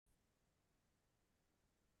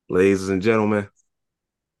Ladies and gentlemen,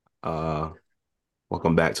 uh,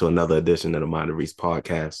 welcome back to another edition of the Mind of Reese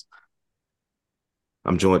podcast.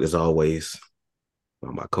 I'm joined as always by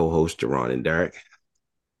my co-host Jerron and Derek.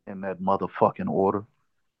 In that motherfucking order.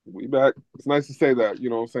 We back. It's nice to say that, you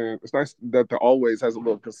know what I'm saying? It's nice that there always has a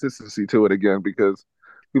little consistency to it again because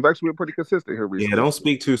we've actually been pretty consistent here Yeah, recently. don't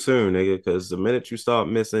speak too soon, nigga, because the minute you start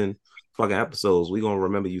missing fucking episodes, we gonna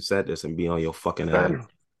remember you said this and be on your fucking ass.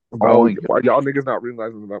 Bro, On why y'all niggas not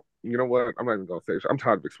realizing that? You know what? I'm not even gonna say shit. I'm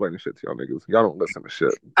tired of explaining shit to y'all niggas. Y'all don't listen to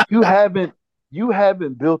shit. you haven't you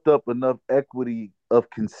haven't built up enough equity of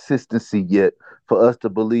consistency yet for us to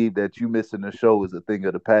believe that you missing the show is a thing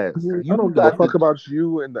of the past. I You don't give a got fuck to. about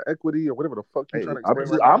you and the equity or whatever the fuck you Hey, trying to explain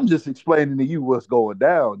right I'm now. just explaining to you what's going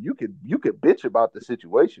down. You could bitch about the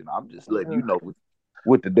situation. I'm just letting you know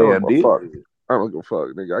what the I don't damn give a deal fuck. is. I don't give a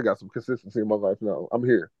fuck, nigga. I got some consistency in my life now. I'm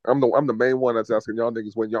here. I'm the main one that's asking y'all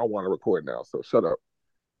niggas when y'all want to record now. So shut up.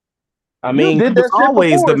 I You mean, you did was that shit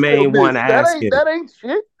always before the and still main one missed. asking. That ain't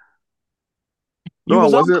shit. You No, I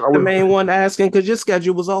was always wasn't. I the was. main one asking because your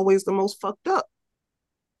schedule was always the most fucked up.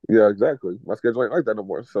 Yeah, exactly. My schedule ain't like that no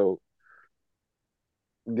more. So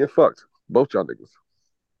get fucked, both y'all niggas.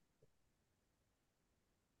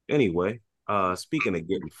 Anyway, speaking of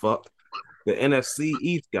getting fucked, the NFC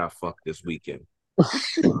East got fucked this weekend.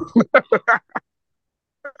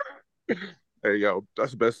 Hey yo,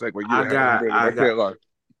 that's the best segue you I had in a got, minute. I I got, can't lie.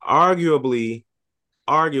 arguably,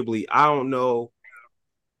 I don't know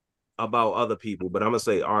about other people, but I'm gonna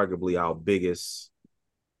say arguably our biggest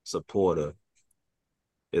supporter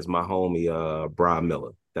is my homie Brian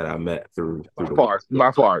Miller that I met through the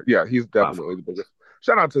By far, yeah, he's by definitely far. the biggest.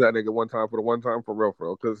 Shout out to that nigga one time for the one time for real,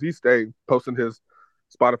 because he stayed posting his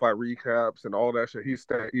Spotify recaps and all that shit.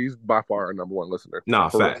 He's by far our number one listener Nah,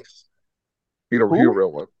 for real. facts. He a Who?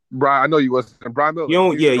 real one. Brian, I know you listen. Brian You Miller,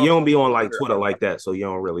 don't, he's yeah, been you on don't be on like Twitter. Twitter like that, so you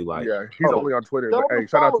don't really like. Yeah, he's Oh, only on Twitter. But tell him to hey,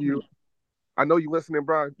 shout out follow to you. me. I know you listening,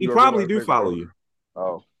 Brian. He You're a real probably ass do nigga, follow bro. you.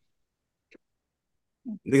 Oh,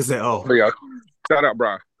 They say, oh, But yeah, shout out,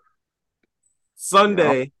 Brian. yeah.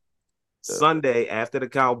 Sunday, Sunday after the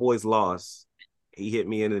Cowboys lost, he hit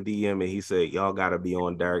me in the DM and he said, "Y'all got to be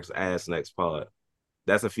on Derek's ass next pod."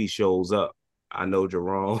 That's if he shows up. I know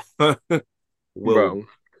Jerome will. Bro,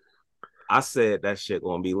 I said that shit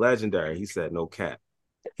gonna be legendary. He said no cap.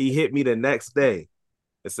 He hit me the next day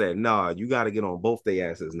and said, "Nah, you got to get on both their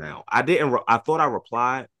asses now." I didn't. I thought I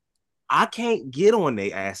replied. I can't get on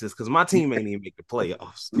their asses because my team ain't even make the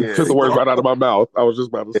playoffs. Yeah. took the words so, right out of my mouth. I was just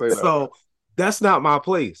about to say that. so that's not my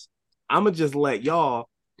place. I'm gonna just let y'all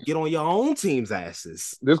get on your own team's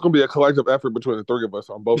asses. This is gonna be a collective effort between the three of us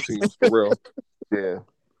on both teams for real. Yeah.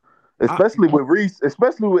 I, Especially with Reese,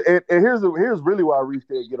 especially with and here's really why Reese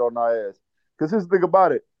can't get on our ass. Because here's the thing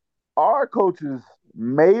about it. Our coaches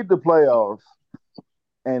made the playoffs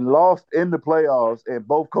and lost in the playoffs, and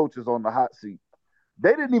both coaches on the hot seat.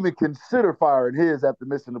 They didn't even consider firing his after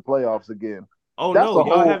missing the playoffs again. oh That's no, a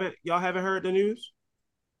whole y'all haven't heard the news?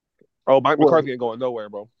 Oh, Mike what? McCarthy ain't going nowhere,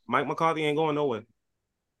 bro. Mike McCarthy ain't going nowhere.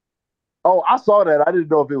 Oh, I saw that. I didn't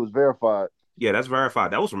know if it was verified. Yeah, that's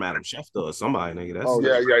verified. That was from Adam Schefter or somebody, nigga. Oh,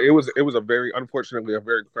 Yeah, yeah. It was a very unfortunately a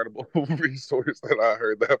very credible resource that I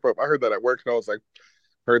heard that from. I heard that at work and I was like,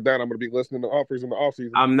 heard that I'm gonna be listening to offers in the off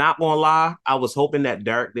season. I'm not gonna lie. I was hoping that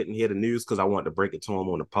Derek didn't hear the news because I wanted to break it to him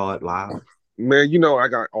on the pod live. Man, you know I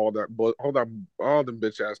got all them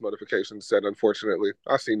bitch ass notifications set. Unfortunately,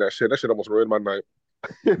 I seen that shit. That shit almost ruined my night.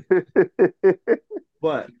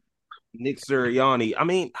 But Nick Sirianni, I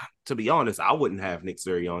mean, to be honest, I wouldn't have Nick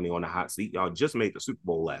Sirianni on the hot seat. Y'all just made the Super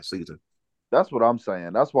Bowl last season. that's what I'm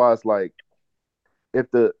saying. That's why it's like if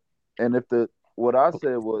the if the what I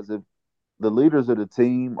said was if the leaders of the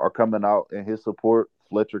team are coming out in his support,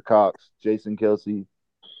 Fletcher Cox, Jason Kelsey,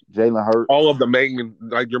 Jalen Hurts. All of the main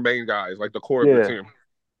like your main guys, like the core of your Yeah,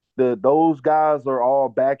 team. those guys are all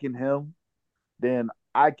backing him. Then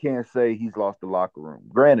I can't say he's lost the locker room.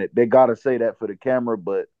 Granted, they gotta say that for the camera,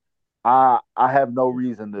 but I have no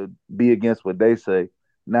reason to be against what they say.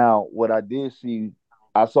 Now, what I did see,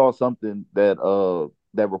 I saw something that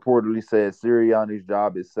reportedly said Sirianni's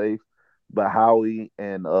job is safe, but Howie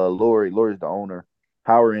and Lori's the owner.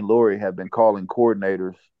 Howie and Lori have been calling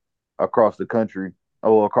coordinators across the country,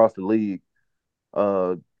 or across the league,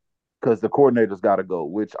 uh, because the coordinator's got to go.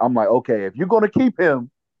 Which I'm like, okay, if you're gonna keep him,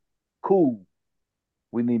 cool.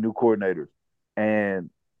 We need new coordinators. And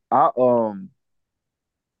I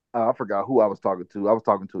I forgot who I was talking to. I was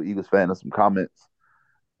talking to an Eagles fan in some comments,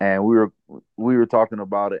 and we were talking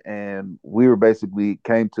about it, and we were basically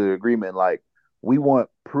came to agreement like we want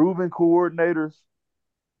proven coordinators,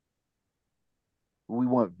 we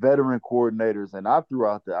want veteran coordinators, and I threw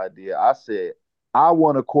out the idea. I said I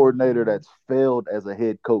want a coordinator that's failed as a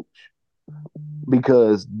head coach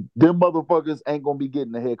because them motherfuckers ain't gonna be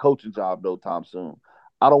getting a head coaching job no time soon.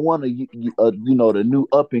 I don't want the new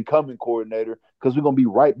up and coming coordinator because we're gonna be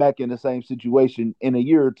right back in the same situation in a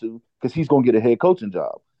year or two because he's gonna get a head coaching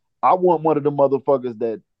job. I want one of the motherfuckers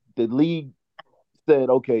that the league said,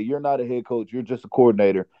 okay, you're not a head coach, you're just a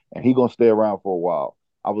coordinator, and he gonna stay around for a while.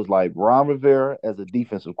 I was like, Ron Rivera as a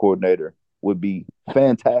defensive coordinator would be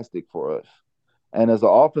fantastic for us. And as an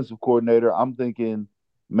offensive coordinator, I'm thinking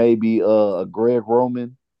maybe a Greg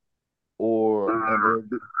Roman or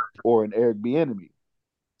an Eric Bieniemy,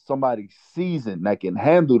 somebody seasoned that can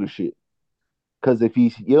handle the shit. Because if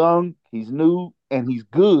he's young, he's new, and he's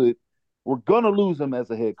good, we're gonna lose him as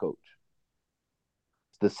a head coach.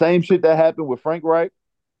 It's the same shit that happened with Frank Reich,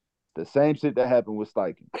 the same shit that happened with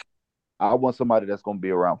Steichen. I want somebody that's gonna be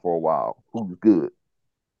around for a while who's good.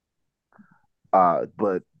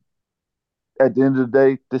 But at the end of the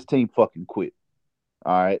day, this team fucking quit.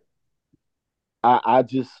 All right. I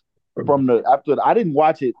just I didn't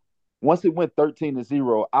watch it. Once it went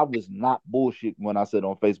 13-0, I was not bullshitting when I said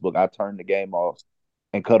on Facebook I turned the game off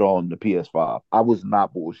and cut on the PS5. I was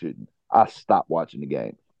not bullshitting. I stopped watching the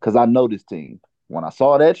game because I know this team. When I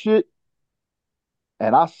saw that shit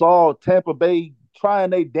and I saw Tampa Bay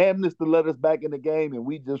trying their damnness to let us back in the game and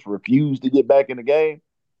we just refused to get back in the game.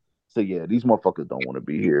 So yeah, these motherfuckers don't want to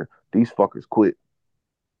be here. These fuckers quit.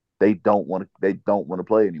 They don't want to. They don't want to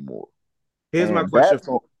play anymore. Here's my And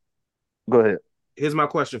question. Go ahead. Here's my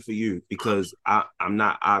question for you because I'm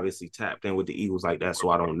not obviously tapped in with the Eagles like that, so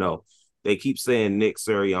I don't know. They keep saying Nick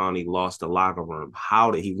Sirianni lost the locker room.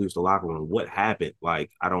 How did he lose the locker room? What happened?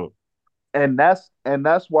 Like, I don't. And that's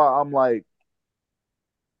why I'm like,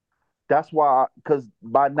 that's why because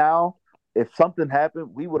by now, if something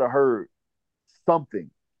happened, we would have heard something.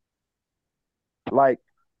 Like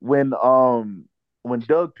when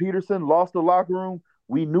Doug Peterson lost the locker room,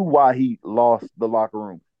 we knew why he lost the locker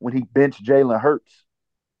room. When he benched Jalen Hurts,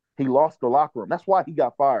 he lost the locker room. That's why he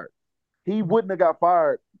got fired. He wouldn't have got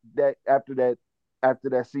fired after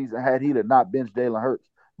that season had he not benched Jalen Hurts.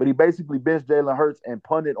 But he basically benched Jalen Hurts and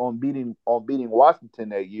punted on beating Washington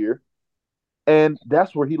that year. And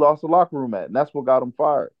that's where he lost the locker room at. And that's what got him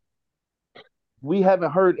fired. We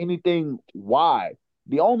haven't heard anything why.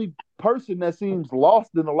 The only person that seems lost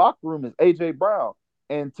in the locker room is AJ Brown.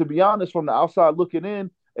 And to be honest, from the outside looking in,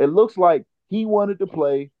 it looks like he wanted to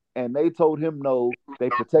play and they told him no. They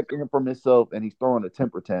protected him from himself and he's throwing a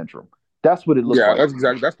temper tantrum. That's what it looks like. Yeah,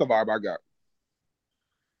 that's the vibe I got.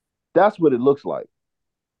 That's what it looks like.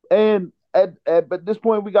 And at this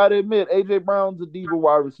point, we got to admit, AJ Brown's a diva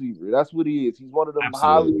wide receiver. That's what he is. He's one of them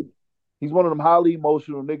highly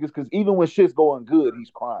emotional niggas. Because even when shit's going good,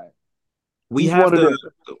 he's crying. We have the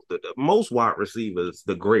most wide receivers,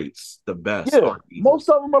 the greats, the best. Yeah, most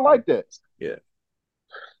of them are like that. Yeah,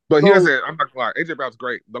 but he hasn't. I'm not gonna lie. AJ Brown's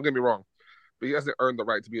great. Don't get me wrong, but he hasn't earned the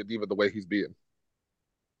right to be a diva the way he's being.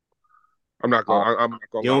 I'm not gonna. I'm not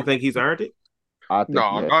gonna. You don't think he's earned it?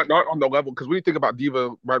 No, not on the level. Because when you think about diva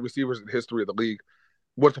wide receivers in the history of the league,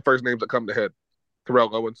 what's the first names that come to head?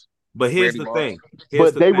 Terrell Owens. But here's the thing.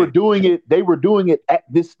 Were doing it. They were doing it at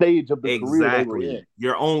this stage of the career they were in.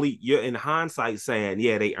 You're in hindsight saying,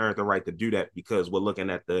 yeah, they earned the right to do that because we're looking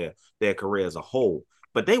at their career as a whole.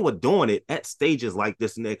 But they were doing it at stages like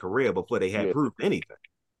this in their career before they had proved anything.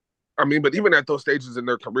 I mean, but even at those stages in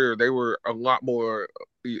their career, they were a lot more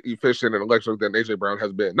efficient and electric than AJ Brown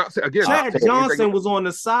has been. Not again. Chad Johnson was on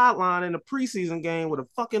the sideline in a preseason game with a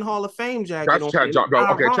fucking Hall of Fame jacket. That's Chad Johnson.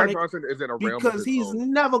 Okay, Chad Johnson is in a realm because he's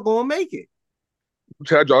never gonna make it.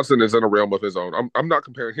 Chad Johnson is in a realm of his own. I'm not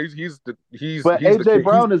comparing. But AJ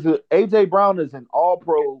Brown is an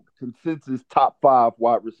All-Pro consensus top 5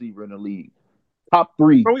 wide receiver in the league, top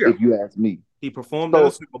 3 if you ask me. He performed in the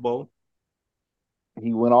Super Bowl.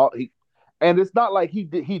 He went all and it's not like he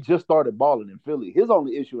just started balling in Philly. His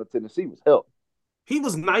only issue in Tennessee was health. He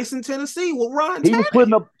was nice in Tennessee with Ryan. He was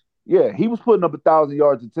putting up 1,000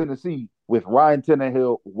 yards in Tennessee with Ryan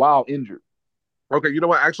Tannehill while injured. Okay, you know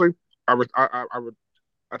what? Actually, I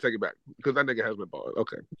take it back because that nigga has been balling.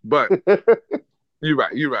 Okay, but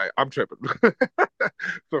you're right. I'm tripping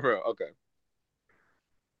for real. Okay.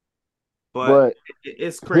 But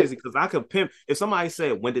it's crazy because I could pimp. If somebody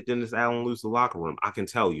said, when did Dennis Allen lose the locker room? I can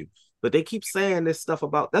tell you. But they keep saying this stuff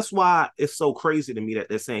about. That's why it's so crazy to me that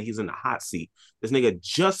they're saying he's in the hot seat. This nigga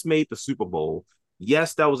just made the Super Bowl.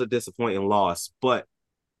 Yes, that was a disappointing loss. But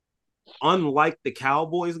unlike the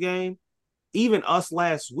Cowboys game, even us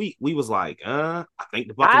last week, we was like, I think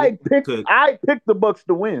the Bucs. I picked the Bucs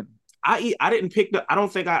to win. I didn't pick I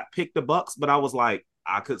don't think I picked the Bucs, but I was like,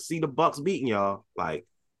 I could see the Bucs beating y'all. Like,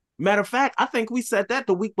 Matter of fact, I think we said that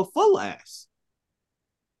the week before last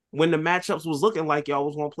when the matchups was looking like y'all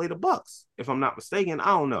was gonna play the Bucks. If I'm not mistaken, I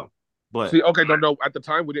don't know. But See, okay, no. At the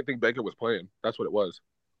time, we didn't think Baker was playing. That's what it was.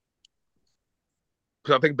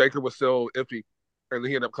 Because I think Baker was still iffy, and then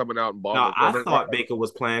he ended up coming out and no, balling. I thought Baker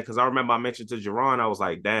was playing because I remember I mentioned to Jerron, I was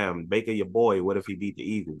like, "Damn, Baker, your boy. What if he beat the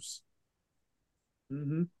Eagles?"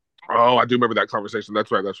 Mm-hmm. Oh, I do remember that conversation.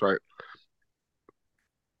 That's right. That's right.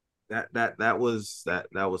 That was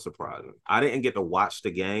surprising. I didn't get to watch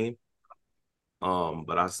the game,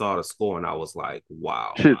 but I saw the score and I was like,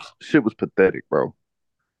 "Wow." Shit was pathetic, bro.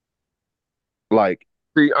 Like,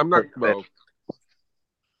 See, I'm not, pathetic. bro.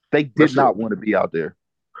 They did not want to be out there.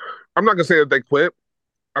 I'm not gonna say that they quit.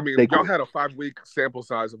 I mean, They y'all quit. had a 5-week sample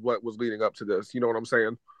size of what was leading up to this. You know what I'm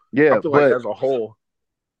saying? Yeah, I feel like as a whole,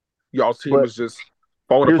 y'all's team was just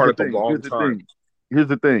falling apart at the wrong time. Here's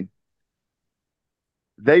the thing.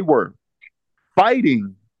 They were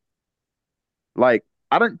fighting. Like,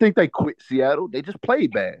 I don't think they quit Seattle. They just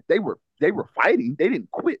played bad. They were fighting. They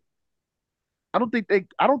didn't quit. I don't think they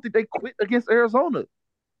quit against Arizona.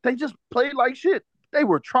 They just played like shit. They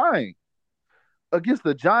were trying. Against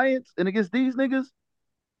the Giants and against these niggas,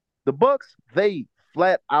 the Bucks, they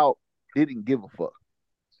flat out didn't give a fuck.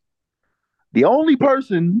 The only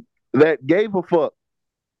person that gave a fuck,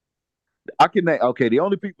 I can name, okay, the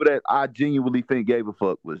only people that I genuinely think gave a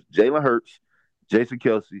fuck was Jalen Hurts, Jason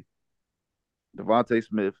Kelce, Devontae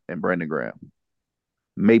Smith, and Brandon Graham.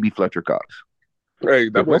 Maybe Fletcher Cox. Hey,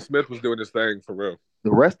 that boy Smith was doing his thing for real.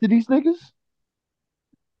 The rest of these niggas,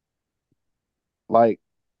 like,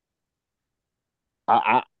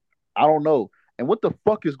 I don't know. And what the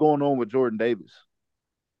fuck is going on with Jordan Davis?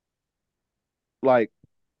 Like,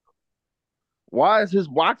 is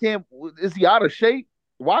he out of shape?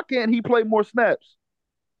 Why can't he play more snaps?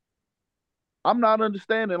 I'm not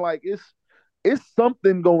understanding. Like, it's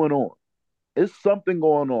something going on. It's something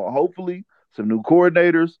going on. Hopefully, some new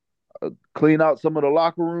coordinators clean out some of the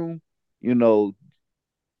locker room. You know,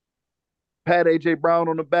 pat AJ Brown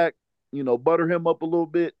on the back. You know, butter him up a little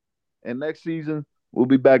bit, and next season we'll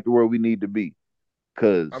be back to where we need to be.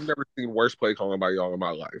 Cause I've never seen worse play calling by y'all in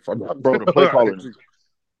my life. Bro, the play calling.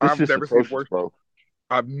 I've never seen worse, bro.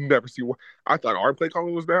 I've never seen worse. I thought our play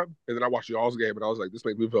calling was bad, and then I watched y'all's game, and I was like, this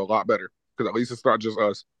made me feel a lot better because at least it's not just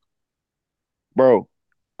us. Bro,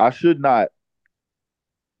 I should not,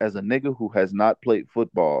 as a nigga who has not played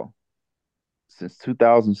football since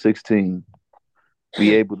 2016,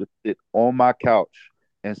 be able to sit on my couch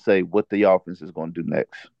and say what the offense is going to do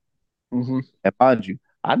next. Mm-hmm. And mind you,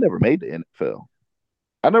 I never made the NFL.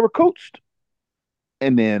 I never coached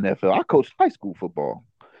in the NFL. I coached high school football.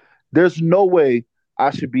 There's no way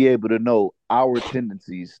I should be able to know our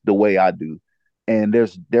tendencies the way I do. And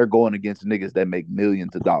they're going against niggas that make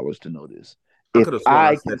millions of dollars to know this. I could have sworn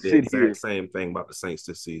I said the exact same thing about the Saints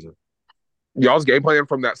this season. Y'all's game plan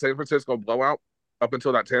from that San Francisco blowout up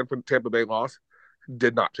until that Tampa Bay loss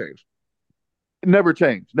did not change. It never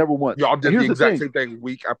changed. Never once. Y'all did the exact same thing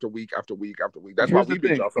week after week after week after week. That's why we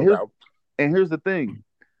beat y'all so bad. And here's the thing.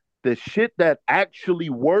 The shit that actually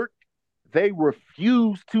worked, they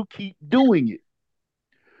refuse to keep doing it.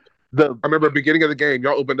 I remember beginning of the game,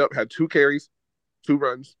 y'all opened up, had 2 carries, 2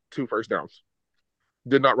 runs, 2 first downs.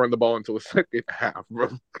 Did not run the ball until the second half, bro.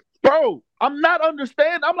 Bro, I'm not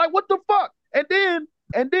understanding. I'm like, what the fuck? And then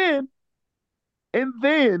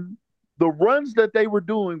the runs that they were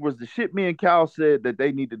doing was the shit me and Cal said that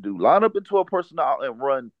they need to do. Line up into a personnel and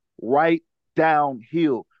run right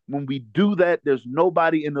downhill. When we do that, there's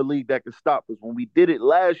nobody in the league that can stop us. When we did it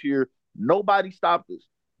last year, nobody stopped us.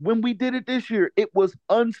 When we did it this year, it was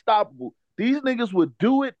unstoppable. These niggas would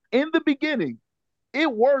do it in the beginning.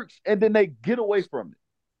 It works, and then they get away from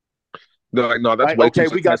it. They're like, no, that's way okay,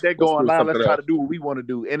 we got that going now. Let's try to do what we want to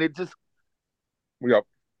do. And it just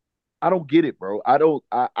I don't get it, bro. I don't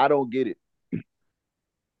get it.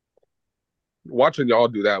 Watching y'all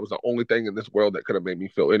do that was the only thing in this world that could have made me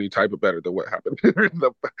feel any type of better than what happened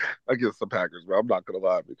against the Packers, bro. I'm not gonna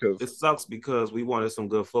lie, because it sucks because we wanted some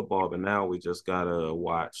good football, but now we just gotta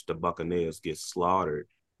watch the Buccaneers get slaughtered.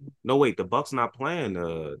 No, wait, the Bucs not playing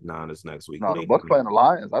the Niners next week. No, the Bucs playing the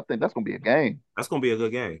Lions. I think that's gonna be a game. That's gonna be a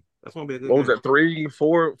good game. That's gonna be a good game. What was it? 3,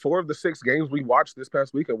 4 of the 6 games we watched this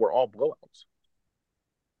past weekend were all blowouts.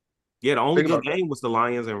 Yeah, the only good game was the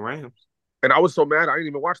Lions and Rams. And I was so mad I didn't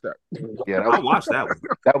even watch that. Yeah, I watched that one.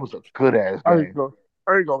 That was a good ass game.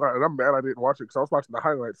 I ain't gonna lie, and I'm mad I didn't watch it because I was watching the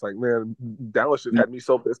highlights. Like, man, Dallas just had me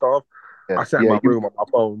so pissed off. Yeah, I sat in my room on my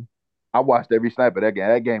phone. I watched every snap of that game.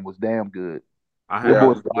 That game was damn good. I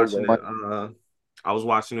was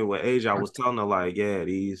watching it with Age. I was telling her, like, yeah,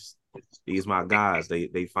 these these my guys.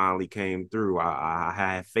 They finally came through. I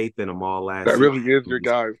had faith in them all last That season. really is your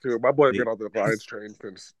guys too. My boy been on the Lions train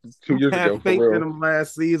since 2 years ago. Had faith For in real, them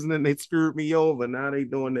last season, and they screwed me over. Now they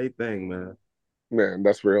doing their thing, man. man.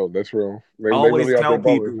 That's real. That's real. I They always really out there tell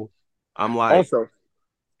balling. people, I'm like, Also,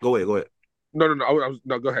 go ahead, go ahead. no.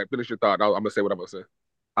 No, go ahead. Finish your thought. I'm gonna say what I'm gonna say.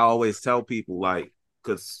 I always tell people, like,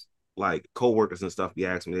 because like coworkers and stuff be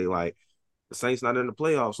asking me, they like, the Saints not in the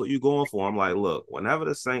playoffs. What you going for? I'm like, look, whenever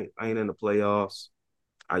the Saints ain't in the playoffs,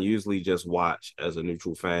 I usually just watch as a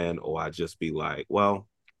neutral fan, or I just be like, well,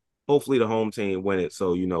 hopefully the home team win it,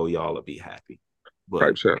 so y'all will be happy. But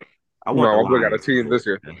Type shit. I want the No, my boy got a Lions to team do this it,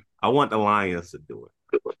 year. man. I want the Lions to do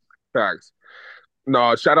it. Facts.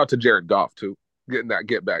 No, shout out to Jared Goff too, getting that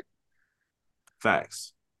get back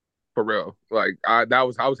Facts. for real. Like I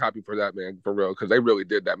was happy for that man for real because they really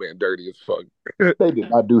did that man dirty as fuck. They did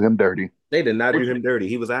not do him dirty. They did not do him dirty.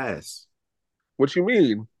 He was ass. What you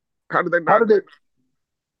mean? How did they How not?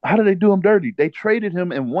 did they do him dirty? They traded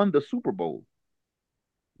him and won the Super Bowl.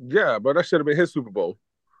 Yeah, but that should have been his Super Bowl.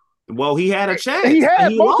 Well, he had a chance. He and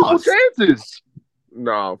had he multiple lost. chances.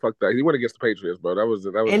 No, fuck that. He went against the Patriots, bro. That was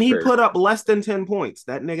And he fair. put up less than 10 points.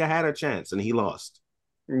 That nigga had a chance, and he lost.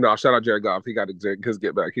 No, shout out Jared Goff. He got his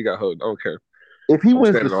get back. He got hooked. I don't care. If he I'm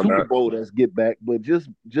wins the standing on Super that. Bowl, that's get back. But just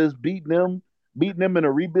beating them in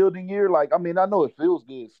a rebuilding year, like I mean, I know it feels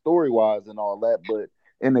good story wise and all that, but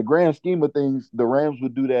in the grand scheme of things, the Rams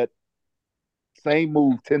would do that same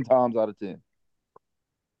move 10 times out of 10.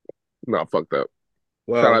 No, fuck that.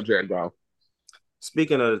 Well, Shout out Jared Goff.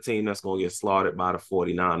 speaking of the team that's going to get slaughtered by the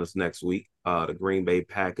 49ers next week, the Green Bay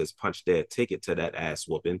Packers punched their ticket to that ass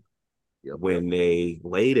whooping when they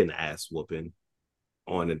laid an ass whooping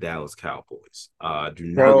on the Dallas Cowboys.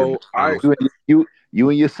 Bro, You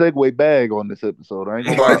and your Segway bag on this episode. I ain't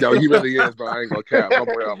gonna Boy, lie. no, he really is, bro. I ain't gonna cap. My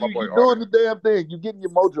boy, you doing the damn thing. You getting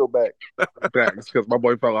your mojo back. Thanks, because my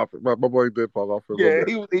boy fell off. My boy did fall off for a Yeah,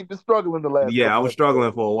 little bit. he been struggling the last. Yeah, I was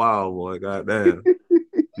struggling for a while, boy. Goddamn.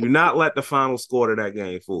 Do not let the final score to that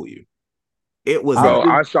game fool you. It was. Bro,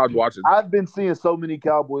 I stopped watching. I've been seeing so many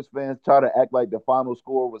Cowboys fans try to act like the final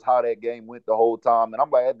score was how that game went the whole time, and I'm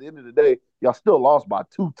like, at the end of the day, y'all still lost by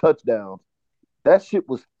 2 touchdowns. That shit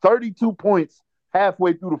was 32 points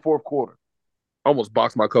halfway through the fourth quarter. Almost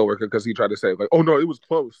boxed my coworker because he tried to say like, "Oh no, it was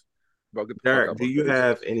close." Bro, get the fuck Derek, out do my you face.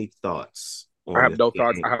 have any thoughts? I have no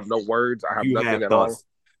thoughts. I have no words. I have nothing at all.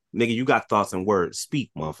 Nigga, you got thoughts and words.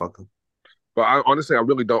 Speak, motherfucker. But honestly, I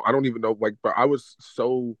really don't. I don't even know. Like, but I was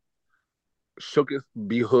so shooketh,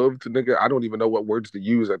 behooved, nigga. I don't even know what words to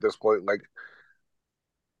use at this point. Like,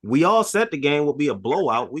 we all said the game would be a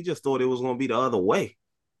blowout. We just thought it was going to be the other way.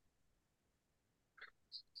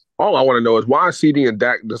 All I want to know is why CD and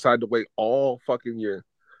Dak decide to wait all fucking year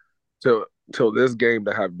till this game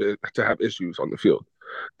to have issues on the field.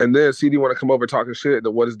 And then CD want to come over talking shit.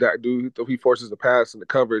 Then what does Dak do? He forces the pass and the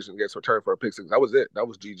coverage and gets returned for a pick six. That was it. That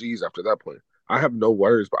was GG's after that point. I have no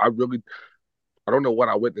words, but I don't know what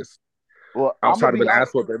I witnessed. Well, outside of an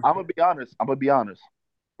ass whooping. I'm gonna be honest.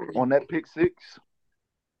 On that pick six,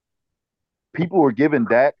 people were giving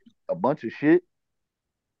Dak a bunch of shit,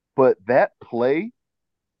 but that play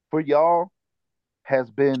for y'all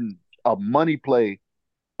has been a money play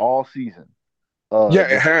all season. Yeah,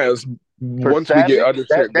 it has. Once Savage, we get other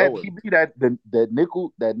shit going,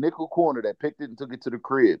 that nickel corner that picked it and took it to the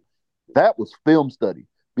crib, that was film study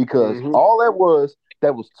because all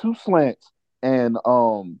that was 2 slants and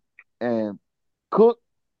Cook's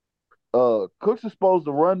supposed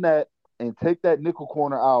to run that and take that nickel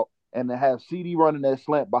corner out and to have CD running that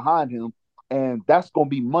slant behind him, and that's gonna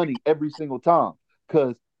be money every single time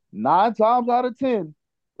because 9 times out of 10,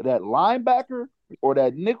 that linebacker or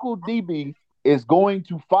that nickel DB is going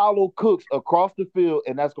to follow Cooks across the field,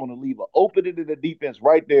 and that's going to leave an opening in the defense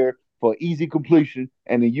right there for easy completion.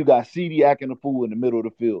 And then you got CD acting a fool in the middle of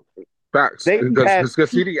the field. Facts. They have been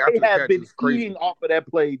crazy. eating off of that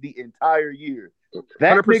play the entire year.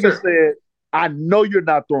 That 100%. Nigga said, I know you're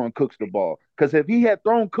not throwing Cooks the ball. Because if he had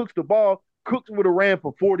thrown Cooks the ball, Cooks would have ran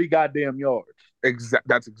for 40 goddamn yards.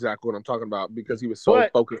 That's exactly what I'm talking about because he was so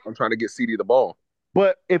focused on trying to get CD the ball.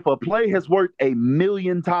 But if a play has worked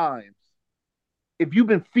 1,000,000 times, if you've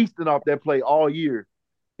been feasting off that play all year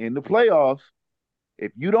in the playoffs,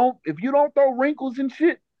 if you don't throw wrinkles and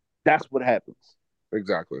shit, that's what happens.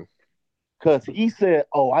 Exactly. Because he said,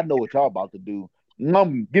 "Oh, I know what y'all about to do.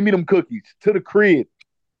 Give me them cookies to the crib."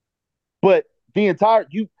 But the entire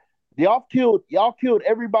y'all killed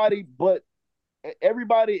everybody, but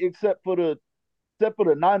everybody except for the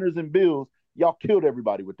Niners and Bills. Y'all killed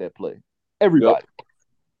everybody with that play. Everybody. Yep.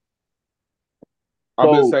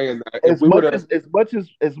 I've been saying that as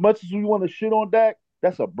much as we want to shit on Dak,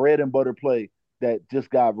 That's a bread and butter play that just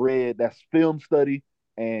got read. That's film study,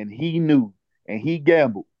 and he knew, and he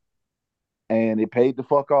gambled, and it paid the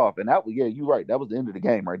fuck off. And that was, yeah, you're right. That was the end of the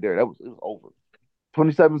game right there. It was over.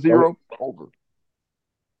 27-0, over.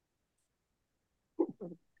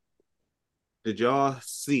 Did y'all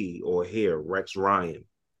see or hear Rex Ryan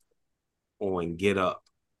on Get Up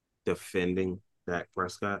defending Dak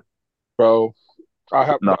Prescott? Bro,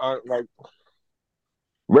 No. like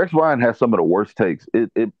Rex Ryan has some of the worst takes.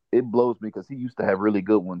 It blows me because he used to have really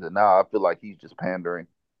good ones, and now I feel like he's just pandering.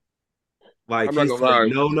 Like I'm he not gonna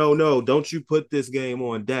said, lie. no, don't you put this game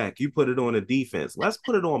on Dak. You put it on the defense. Let's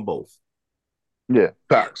put it on both. Yeah,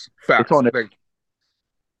 Facts. it's on it.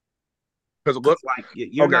 Because look, Because like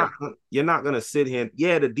you're okay. not gonna sit here.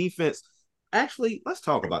 Yeah, the defense. Actually, let's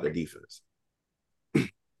talk about the defense.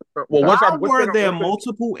 Well, Why were there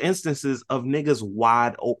multiple instances of niggas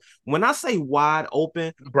wide open? When I say wide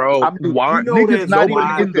open, bro, I mean, why you know niggas there's not even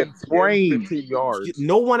wide. in the 10, frame. 15 yards.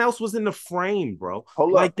 No one else was in the frame, bro.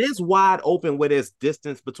 Hold like up. there's wide open where there's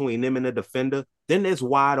distance between them and the defender. Then there's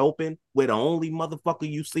wide open where the only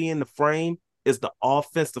motherfucker you see in the frame is the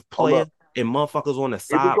offensive player and motherfuckers on the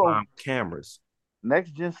sideline cameras.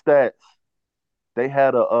 Next Gen Stats, they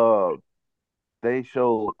had they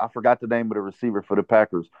showed, I forgot the name of the receiver for the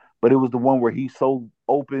Packers, but it was the one where he's so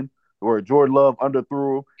open where Jordan Love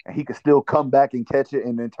underthrew him and he could still come back and catch it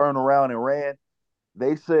and then turn around and ran.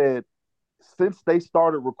 They said since they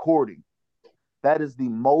started recording, that is the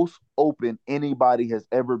most open anybody has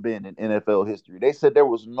ever been in NFL history. They said there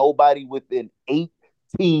was nobody within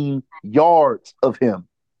 18 yards of him.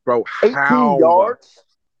 Bro, 18 yards?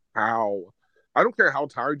 How? I don't care how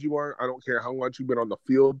tired you are. I don't care how much you've been on the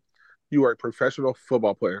field. You are a professional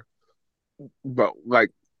football player. But, like,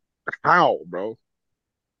 how, bro?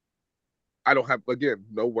 I don't have, again,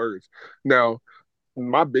 no words. Now,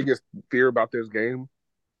 my biggest fear about this game,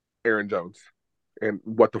 Aaron Jones. And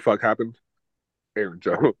what the fuck happened? Aaron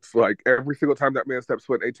Jones. Like, every single time that man steps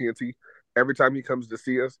foot in AT&T, every time he comes to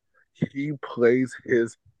see us, he plays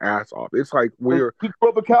his ass off. It's like He grew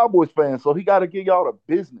up a Cowboys fan, so he got to give y'all the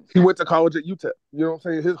business. He went to college at UTEP. You know what I'm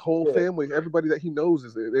saying? His whole family, everybody that he knows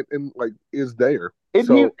is there. Is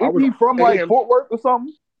he from like Fort Worth or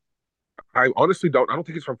something? I honestly don't. I don't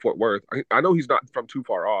think he's from Fort Worth. I know he's not from too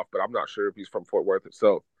far off, but I'm not sure if he's from Fort Worth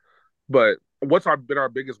itself. But what's been our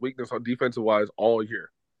biggest weakness on defensive wise all year?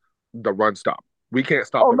 The run stop. We can't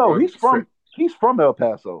stop. Oh no, he's from El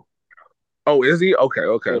Paso. Oh, is he? Okay.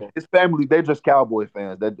 Yeah, his family, they're just Cowboy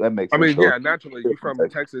fans. That makes sense. I mean, yeah, naturally, you're from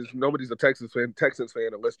Texas. Nobody's a Texans fan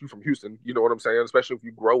unless you're from Houston. You know what I'm saying? Especially if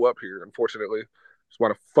you grow up here, unfortunately. That's why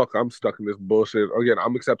the fuck I'm stuck in this bullshit. Again,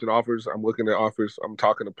 I'm accepting offers. I'm looking at offers. I'm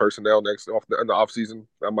talking to personnel in the off season.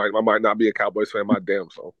 I might not be a Cowboys fan, my damn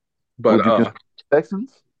self. But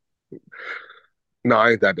Texans? No,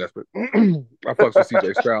 I ain't that desperate. I fucks with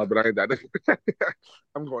CJ Stroud, but I ain't that desperate.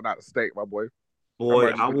 I'm going out of state, my boy.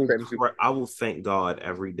 Boy, I will thank God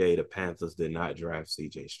every day the Panthers did not draft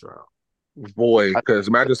CJ Stroud. Boy, because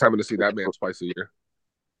imagine having to see that man twice a year.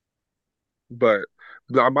 But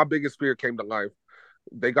my biggest fear came to life.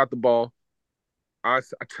 They got the ball.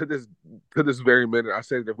 To this very minute, I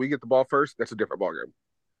said if we get the ball first, that's a different ballgame.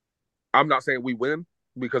 I'm not saying we win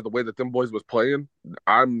because the way that them boys was playing,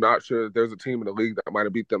 I'm not sure that there's a team in the league that might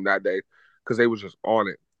have beat them that day because they was just on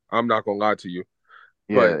it. I'm not gonna lie to you.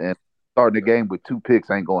 Yeah, and starting the game with 2 picks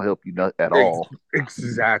ain't gonna help you at all.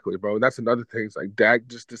 Exactly, bro. That's another thing. It's like Dak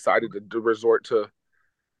just decided to resort to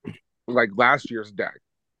like last year's Dak.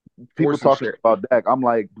 People talking about Dak. I'm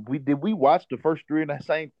like, did we watch the first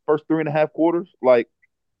 3.5 quarters? Like,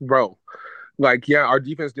 bro, like yeah, our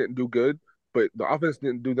defense didn't do good, but the offense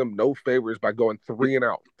didn't do them no favors by going 3 and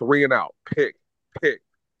out, pick,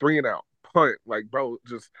 3 and out, punt. Like, bro,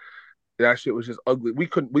 just that shit was just ugly. We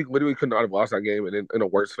literally could not have lost that game in a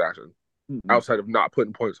worse fashion, outside of not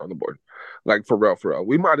putting points on the board. Like for real.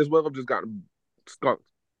 We might as well have just gotten skunked.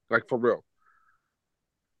 Like for real.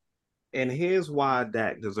 And here's why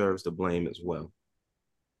Dak deserves the blame as well.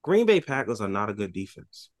 Green Bay Packers are not a good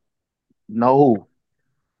defense. No.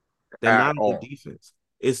 They're not a good defense.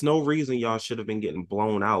 It's no reason y'all should have been getting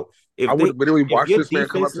blown out. I would literally watch this man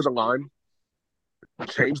come up to the line,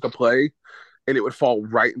 change the play, and it would fall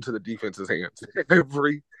right into the defense's hands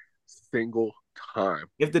every single time.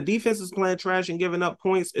 If the defense is playing trash and giving up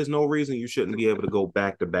points, there's no reason you shouldn't be able to go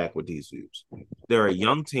back to back with these dudes. They're a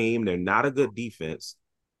young team. They're not a good defense.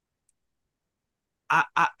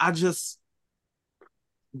 I just,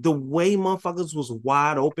 the way motherfuckers was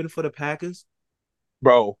wide open for the Packers,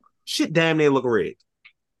 bro, shit damn near look rigged.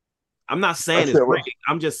 I'm not saying it's rigged.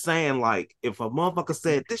 I'm just saying, like, if a motherfucker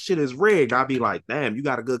said this shit is rigged, I'd be like, damn, you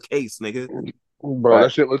got a good case, nigga. Bro,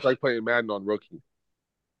 that shit looks like playing Madden on rookie.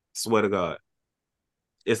 Swear to God.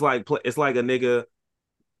 It's like a nigga.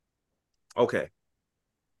 Okay.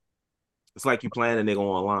 It's like you playing a nigga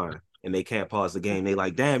online and they can't pause the game. They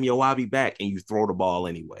like, damn, yo, I'll be back, and you throw the ball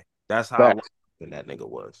anyway. That's how wide open that nigga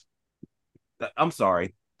was. I'm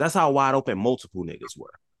sorry. That's how wide open multiple niggas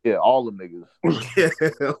were. Yeah, all the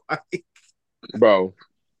niggas. Like, bro.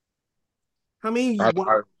 How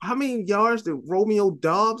many yards did Romeo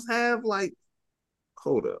Dobbs have? Like,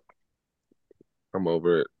 hold up. I'm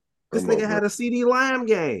over it. This nigga had a CD Lamb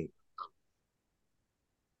game.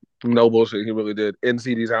 No bullshit. He really did. In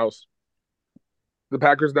CD's house. The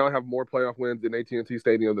Packers now have more playoff wins in AT&T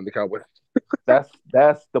Stadium than the Cowboys.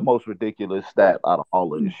 That's the most ridiculous stat out of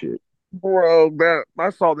all of this shit. Bro, I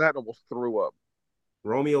saw that and almost threw up.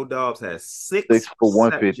 Romeo Dobbs has 6 for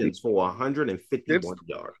 150 for 151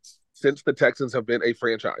 yards. Since the Texans have been a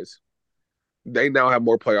franchise, they now have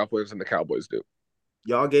more playoff wins than the Cowboys do.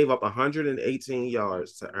 Y'all gave up 118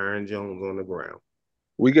 yards to Aaron Jones on the ground.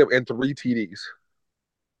 We gave in 3 TDs.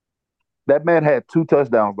 That man had 2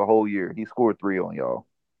 touchdowns the whole year. He scored 3 on y'all.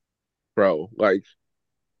 Bro, like,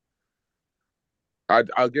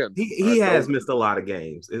 he has missed a lot of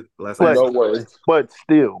games. But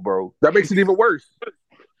still, bro, that makes it even worse.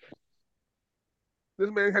 This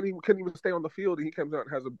man couldn't even stay on the field, and he comes out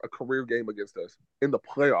and has a career game against us in the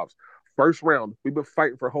playoffs. First round, we've been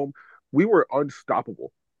fighting for home. We were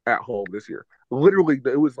unstoppable at home this year. Literally,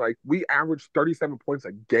 it was like we averaged 37 points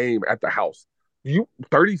a game at the house.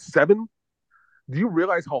 37? Do you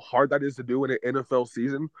realize how hard that is to do in an NFL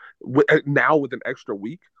season now with an extra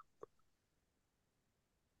week?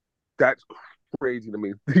 That's crazy to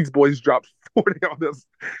me. These boys dropped 40 on us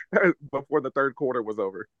before the third quarter was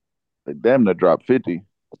over. They damn near dropped 50.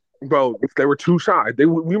 Bro, if they were too shy,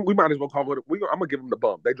 we might as well call it. I'm gonna give them the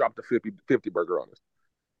bump. They dropped a 50 burger on us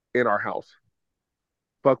in our house.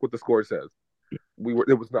 Fuck what the score says.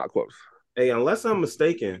 It was not close. Hey, unless I'm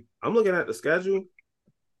mistaken, I'm looking at the schedule.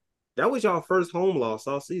 That was y'all first home loss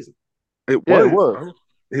all season. It was.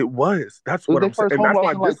 It was. That's what I'm saying. First home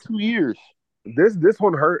loss in like 2 years. This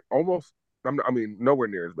one hurt almost. I mean, nowhere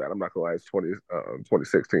near as bad. I'm not gonna lie. It's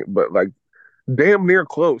 2016, but like damn near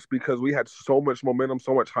close because we had so much momentum,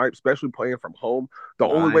 so much hype, especially playing from home. The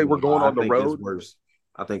only way we're going on the road.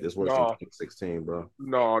 I think it's worse than 2016, bro.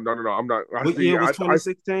 No. I'm not. What year was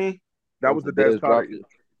 2016? That was the Dez Cloud year.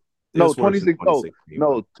 No,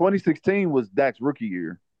 2016 was Dak's rookie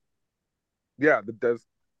year. Yeah, the Dez.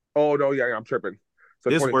 Oh no, yeah, I'm tripping. So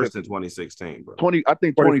it's worse than 2016, bro. I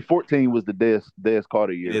think 2014 was the Dez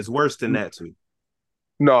Carter year. It's worse than that too.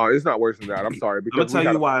 No, it's not worse than that. I'm sorry. I'm gonna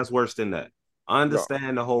tell you why it's worse than that. I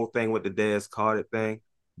understand the whole thing with the Dez Carter thing,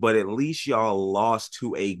 but at least y'all lost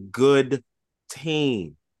to a good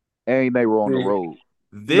team. And they were on the road.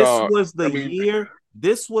 This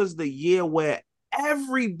was the year where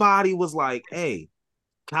everybody was like, hey,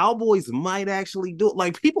 Cowboys might actually do it.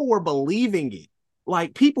 Like, people were believing it.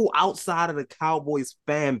 Like, people outside of the Cowboys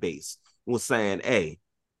fan base was saying, hey,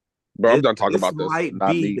 bro, I'm done talking about this. Might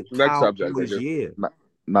be the next subject. Year.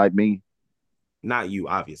 Not me. Not you,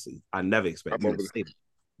 obviously. I never expect you to say that.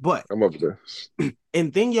 But I'm over this.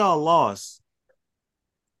 And then y'all lost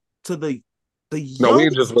to the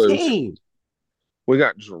youngest team. We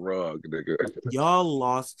got drugged, nigga. Y'all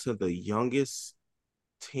lost to the youngest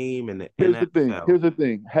team in the NFL. Here's the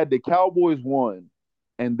thing. Had the Cowboys won,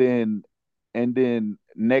 and then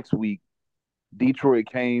next week Detroit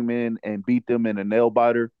came in and beat them in a nail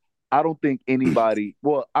biter, I don't think anybody.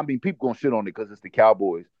 Well, I mean, people gonna shit on it because it's the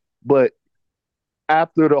Cowboys, but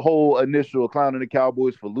after the whole initial clowning the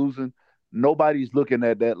Cowboys for losing, nobody's looking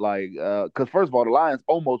at that like because first of all, the Lions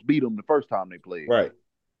almost beat them the first time they played. Right.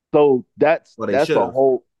 So that's a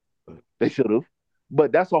whole. They should have,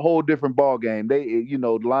 but that's a whole different ball game.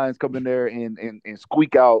 The Lions come in there and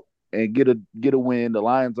squeak out and get a win. The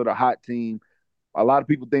Lions are the hot team. A lot of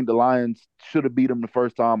people think the Lions should have beat them the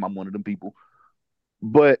first time. I'm one of them people,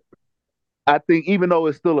 but I think even though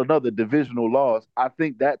it's still another divisional loss, I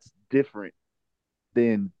think that's different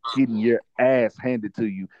than getting your ass handed to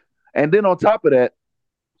you. And then on top of that,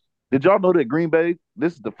 did y'all know that Green Bay,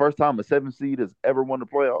 this is the first time a 7 seed has ever won the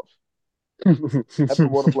playoffs? Ever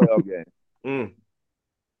won a playoff game.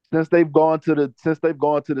 Since they've gone to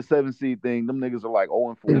the 7 seed thing, them niggas are like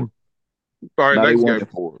 0-4. All right, now next game.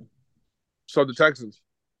 4. So the Texans.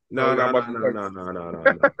 No. Fuck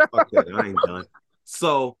that. I ain't done.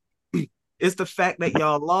 So it's the fact that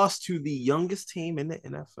y'all lost to the youngest team in the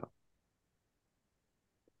NFL.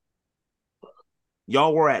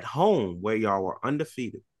 Y'all were at home where y'all were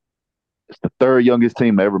undefeated. It's the third youngest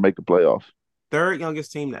team to ever make the playoffs. Third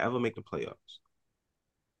youngest team to ever make the playoffs.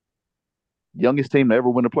 Youngest team to ever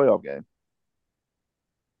win a playoff game.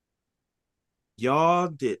 Y'all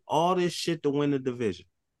did all this shit to win the division.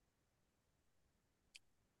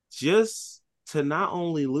 Just to not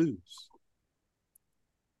only lose,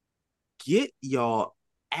 get y'all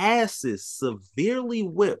asses severely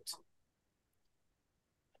whipped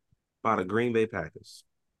by the Green Bay Packers.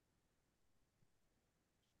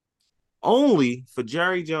 Only for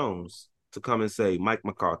Jerry Jones to come and say Mike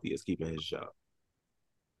McCarthy is keeping his job.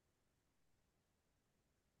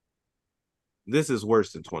 This is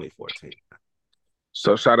worse than 2014.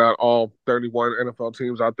 So shout out all 31 NFL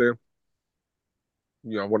teams out there.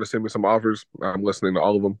 Want to send me some offers? I'm listening to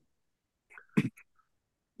all of them.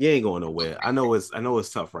 You ain't going nowhere. I know it's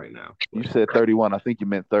tough right now. You said 31. I think you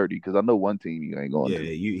meant 30 because I know one team you ain't going to.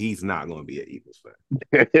 He's not going to be an Eagles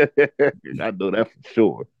fan. I know that for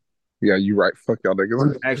sure. Yeah, you right. Fuck y'all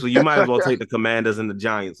niggas. Actually, you might as well take the Commanders and the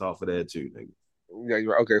Giants off of there too, nigga. Yeah,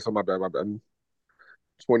 you're right. Okay, so my bad.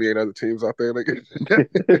 28 other teams out there, nigga.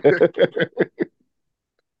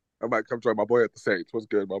 I might come join my boy at the Saints. What's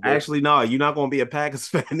good, my boy? Actually, no, you're not going to be a Packers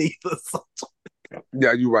fan either. So.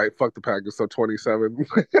 Yeah, you're right. Fuck the Packers. So 27.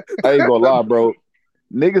 I ain't gonna lie, bro.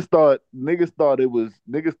 Niggas thought it was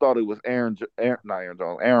Aaron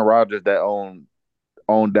Rodgers that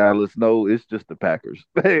owned Dallas. No, it's just the Packers.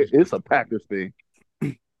 It's a Packers thing.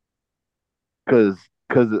 Because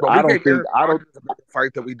I don't think a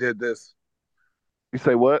fight that we did this. You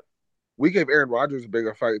say what? We gave Aaron Rodgers a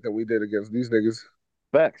bigger fight than we did against these niggas.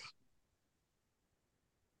 Facts.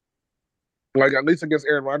 Like at least against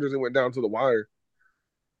Aaron Rodgers, it went down to the wire.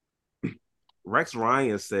 Rex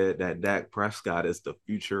Ryan said that Dak Prescott is the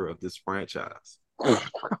future of this franchise. I'll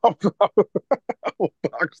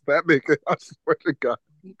box that nigga. I swear to God.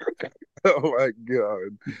 Oh my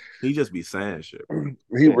God. He just be saying shit. Bro.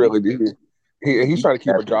 He really did. He's trying to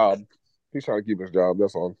keep a job. He's trying to keep his job.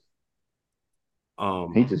 That's all.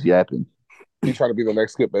 He just yapping. He's trying to be the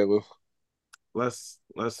next Skip Bayless.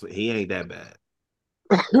 He ain't that bad.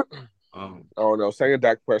 Oh no, saying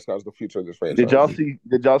Dak Prescott is the future of this franchise.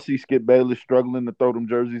 Did y'all see Skip Bayless struggling to throw them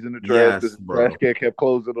jerseys in the trash because the trash can kept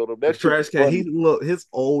closing on them? That trash can, he look his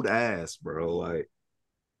old ass, bro. Like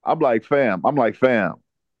I'm like, fam.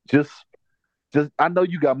 Just I know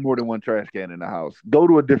you got more than one trash can in the house. Go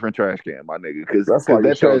to a different trash can, my nigga. Because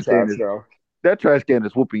that trash can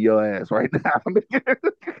is whooping your ass right now.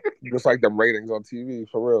 Just like them ratings on TV,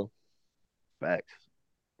 for real. Facts.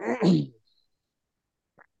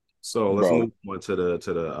 So let's move on to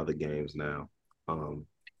the other games now. Oh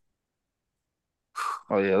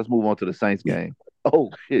yeah, let's move on to the Saints game.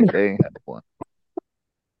 Oh shit, they ain't had one.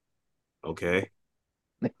 Okay.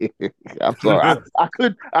 I'm sorry.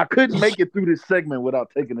 I couldn't make it through this segment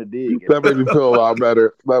without taking a dig. That made me feel a lot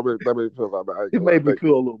better. It made me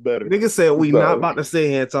feel a little better. Nigga said we not about to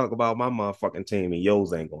sit here and talk about my motherfucking team and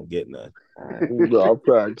yours ain't gonna get none. No,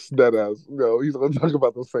 facts. That ass. No, he's gonna talk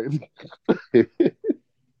about the Saints. This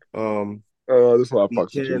is why I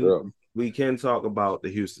fucks with you. We can talk about the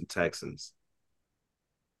Houston Texans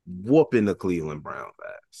whooping the Cleveland Browns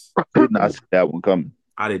ass. Did not see that one coming.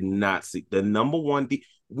 I did not see the number one.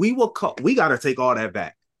 We got to take all that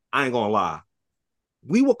back. I ain't gonna lie.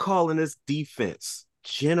 We were calling this defense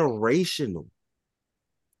generational.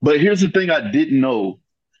 But here's the thing I didn't know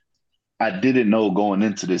going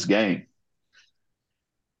into this game.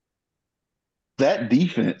 That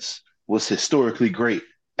defense was historically great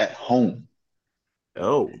at home.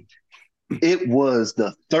 Oh. It was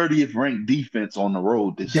the 30th ranked defense on the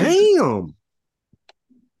road this season. Damn.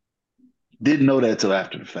 Didn't know that till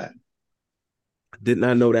after the fact. Did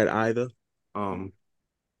not know that either.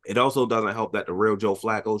 It also doesn't help that the real Joe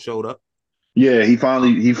Flacco showed up. Yeah, he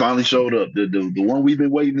finally showed up. The one we've been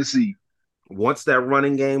waiting to see. Once that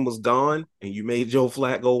running game was gone and you made Joe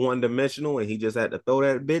Flacco one-dimensional and he just had to throw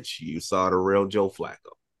that bitch, you saw the real Joe Flacco.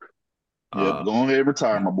 Yeah, go ahead,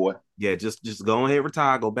 retire, my boy. Yeah, just go ahead,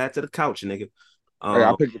 retire. Go back to the couch, nigga. Hey,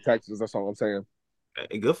 I picked the Texans. That's all I'm saying.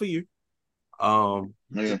 Good for you. Yeah,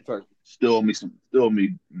 still owe me $99,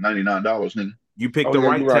 nigga. You picked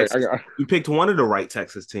Texas. You picked one of the right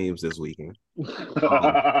Texas teams this weekend.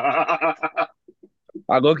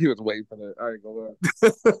 I low-key was waiting for that. I ain't gonna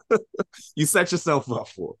lie. You set yourself up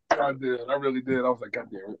for it. I did. I really did. I was like, God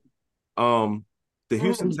damn it. The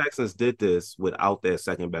Houston Texans did this without their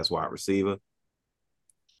second best wide receiver.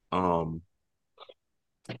 Where I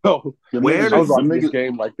was watching this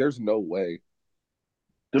game, like, there's no way.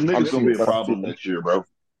 The niggas gonna be a problem next year, bro.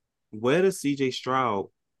 Where does CJ Stroud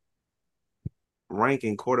rank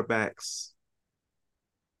in quarterbacks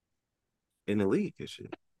in the league this year?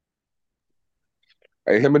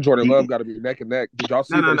 Hey, him and Jordan Love He, got to be neck and neck. Did y'all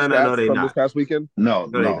No, see no, their no, no, no, stats they from this not. past weekend? no,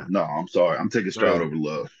 No, they no, not. no. I'm sorry. I'm taking No, they Stroud not. over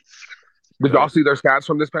Love. Did No, they y'all not. see their stats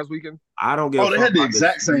from this past weekend? I don't give a Oh, they fuck had the about this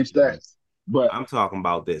exact same weekend. stats, but I'm talking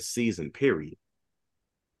about this season period.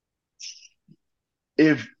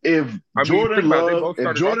 if I mean, think about it. They both started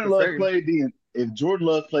off Jordan the Love same. played the if Jordan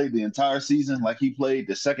Love played the entire season like he played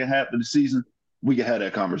the second half of the season, we could have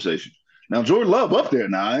that conversation. Now Jordan Love up there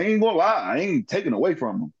now. I ain't gonna lie, I ain't taking away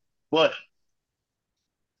from him. But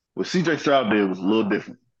what CJ Stroud did was a little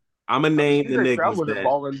different. I'm gonna I mean, name the CJ Stroud niggas wasn't that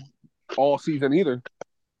balling all season either.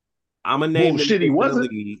 I'm gonna name the Bullshit, he niggas in the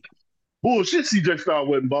wasn't. league. Bullshit, CJ Stroud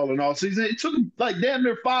wasn't balling all season. It took him like damn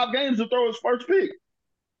near 5 games to throw his first pick.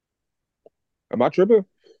 Am I tripping?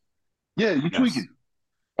 Yeah, you Yes. tweaking.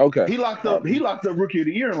 Okay. He locked up. He locked up rookie of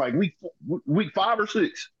the year in like week 5 or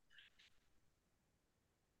 6.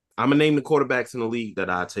 I'm gonna name the quarterbacks in the league that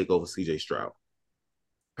I take over CJ Stroud.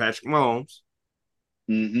 Patrick Mahomes,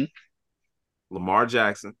 Mm-hmm. Lamar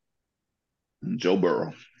Jackson, Joe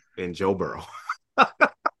Burrow. and Joe Burrow.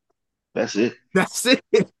 That's it. That's it.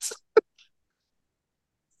 That's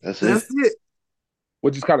it. That's it.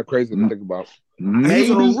 Which is kind of crazy to think about. He's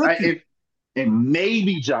a Maybe rookie. and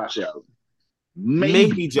maybe Josh Allen. Maybe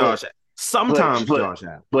Maybe, Josh. but Sometimes but Josh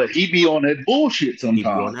Allen. but he be on that bullshit He be on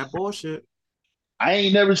sometimes. that bullshit. I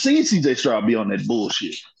ain't never seen CJ Stroud be on that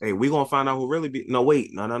bullshit. Hey, we gonna find out who really be. No,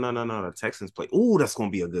 wait, no. The Texans play. Ooh, that's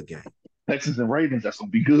gonna be a good game. Texans and Ravens, that's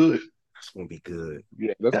gonna be good. That's gonna be good.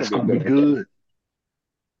 Yeah, that's That's gonna gonna be a be good one. good.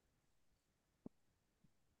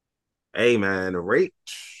 Hey, man, the rate.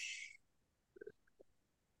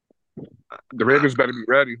 The Ravens better be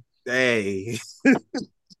ready. Hey,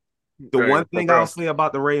 the Hey, one for thing I'll real. say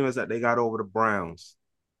about the Ravens that they got over the Browns,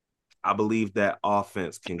 I believe that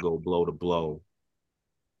offense can go blow to blow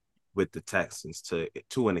with the Texans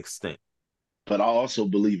to an extent. But I also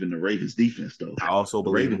believe in the Ravens defense though. I also The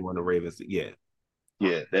believe Ravens, in one of the Ravens. Yeah,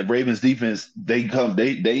 yeah, that Ravens defense, they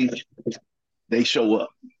show up.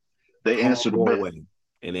 They home answer the or bell. away,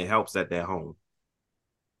 and it helps that they're home.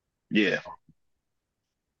 Yeah.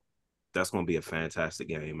 That's gonna be a fantastic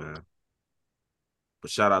game, man.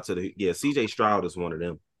 But shout out to CJ Stroud is one of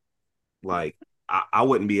them. Like I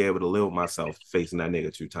wouldn't be able to live with myself facing that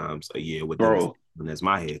nigga 2 times a year with Dennis Bro, as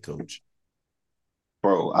my head coach.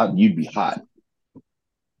 you'd be hot.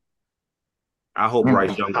 I hope You'd Bryce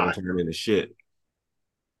be Young don't hot. turn into shit.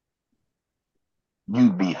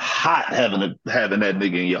 You'd be hot having that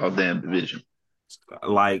nigga in y'all damn division.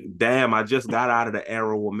 Like, damn, I just got out of the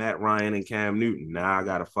era with Matt Ryan and Cam Newton. Now I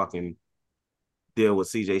gotta fucking deal with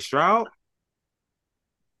CJ Stroud.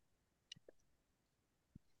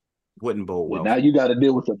 Wouldn't bode And well. now you got to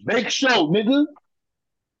deal with the Bake Show, nigga.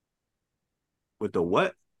 With the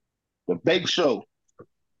what? The Bake Show.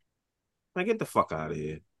 Man, get the fuck out of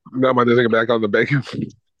here. Now my nigga back on the bacon.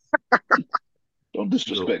 Don't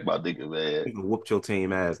disrespect my nigga, man. You whooped your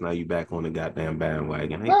team ass. Now you back on the goddamn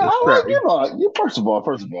bandwagon. Nah, Ain't this I shit? like first of all,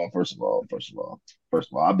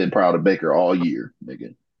 I've been proud of Baker all year,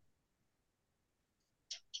 nigga.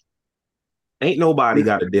 Ain't nobody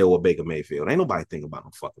got to deal with Baker Mayfield. Ain't nobody think about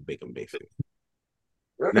no fucking Baker Mayfield.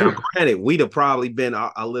 Now, granted, we'd have probably been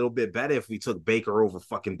a little bit better if we took Baker over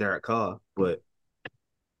fucking Derek Carr, but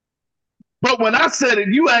But when I said it,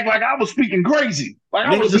 you act like I was speaking crazy. Like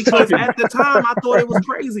I was nigga, just because talking. at the time I thought it was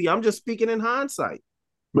crazy. I'm just speaking in hindsight.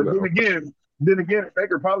 But No. then again,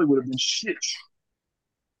 Baker probably would have been shit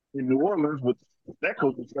in New Orleans with that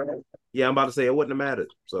coaching staff. Yeah, I'm about to say it wouldn't have mattered.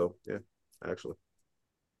 So yeah, actually.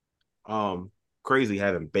 Crazy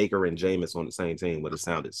having Baker and Jameis on the same team, but it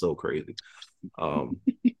sounded so crazy. Yo,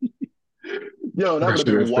 that That would have shit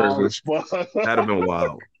been is wild crazy. as fuck. That'd have been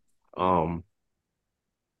wild.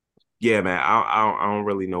 Yeah, man, I don't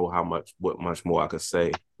really know what much more I could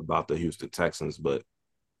say about the Houston Texans, but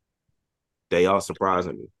they are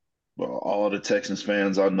surprising me. Bro, all the Texans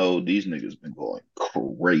fans I know, these niggas been going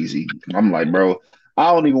crazy. I'm like, bro,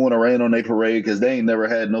 I don't even want to rain on their parade because they ain't never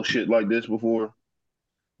had no shit like this before.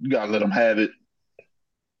 You gotta let them have it.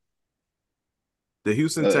 The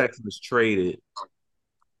Houston Texans traded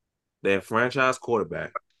their franchise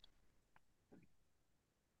quarterback,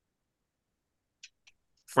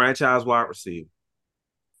 franchise wide receiver,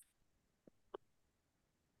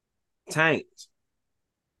 tanked,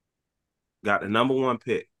 got the #1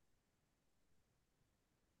 pick,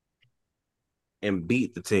 and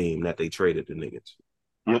beat the team that they traded the niggas.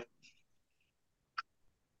 Yep.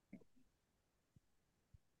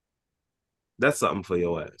 That's something for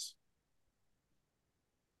your ass.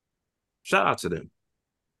 Shout out to them.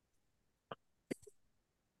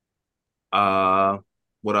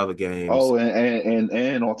 What other games? Oh,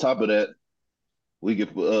 and on top of that, we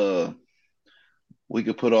could We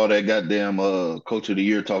could put all that goddamn coach of the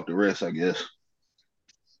year talk to rest, I guess.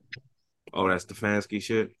 Oh, that's Stefanski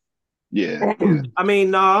shit. Yeah, yeah. I mean,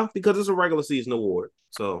 nah, because it's a regular season award.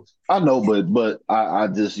 So I know, but I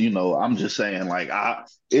just I'm just saying like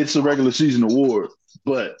it's a regular season award,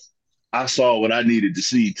 but I saw what I needed to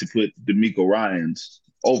see to put D'Amico Ryans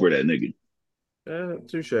over that nigga.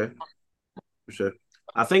 touche. Touche.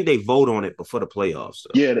 I think they vote on it before the playoffs.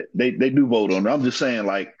 Though. Yeah, they do vote on it. I'm just saying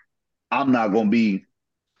like I'm not gonna be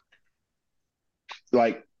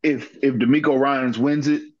like if D'Amico Ryans wins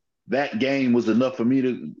it, that game was enough for me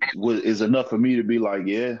to is enough for me to be like,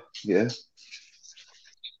 yeah, yeah.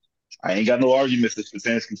 I ain't got no argument for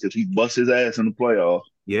Stefanski because he bust his ass in the playoffs.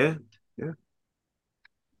 Yeah, yeah.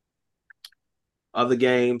 Other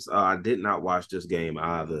games, I did not watch this game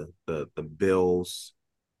either. The Bills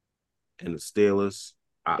and the Steelers.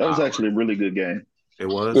 That was actually a really good game. It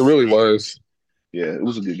was. It really was. Yeah, it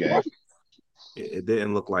was a good game. It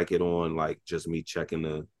didn't look like it on like just me checking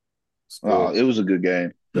the score. It was a good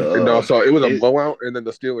game. No, so it was a blowout, and then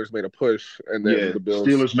the Steelers made a push, and then the Bills.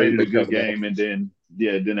 Steelers made it a good game, and then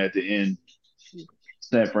at the end,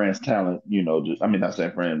 San Fran's talent, not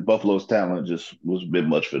San Fran, Buffalo's talent just was a bit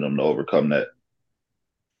much for them to overcome that.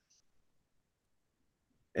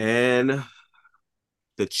 And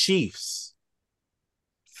the Chiefs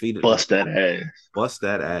bust that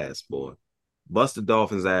ass, boy. Bust the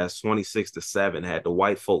Dolphins' ass 26-7. Had the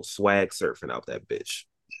white folks swag surfing out that bitch.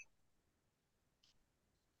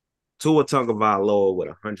 Tua Tagovailoa with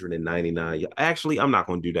 199. Actually, I'm not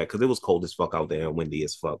going to do that because it was cold as fuck out there and windy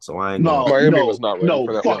as fuck. So I ain't going to. Miami was not ready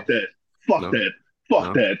for that. Fuck that.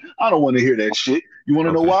 Fuck that. I don't want to hear that shit. You want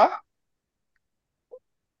to know why?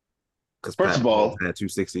 Because first of all, had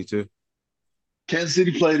 262. Kansas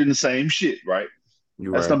City played in the same shit, right?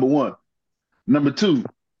 That's right. Number one. Number two,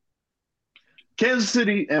 Kansas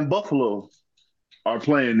City and Buffalo are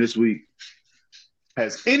playing this week.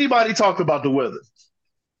 Has anybody talked about the weather?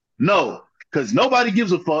 No, because nobody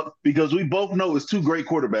gives a fuck because we both know it's two great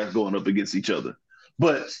quarterbacks going up against each other.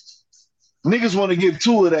 But niggas want to give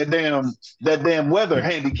Tua that damn weather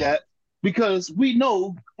handicap because we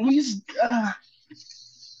know he's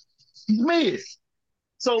mid.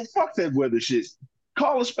 So fuck that weather shit.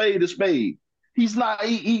 Call a spade a spade. He's not.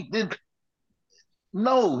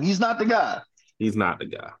 No, he's not the guy. He's not the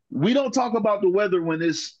guy. We don't talk about the weather when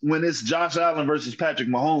it's Josh Allen versus Patrick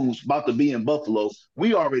Mahomes about to be in Buffalo.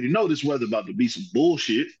 We already know this weather about to be some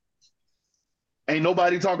bullshit. Ain't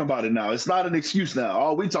nobody talking about it now. It's not an excuse now.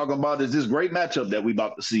 All we talking about is this great matchup that we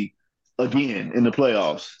about to see again in the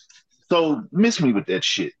playoffs. So miss me with that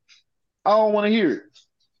shit. I don't want to hear it.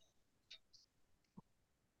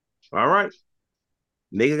 All right.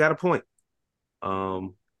 Nigga got a point.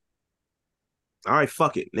 All right,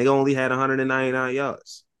 fuck it. Nigga only had 199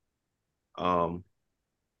 yards. Hold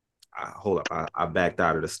up. I backed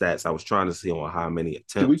out of the stats. I was trying to see on how many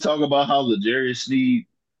attempts. Can we talk about how L'Jarius Sneed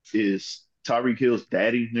is Tyreek Hill's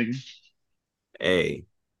daddy, nigga? Hey.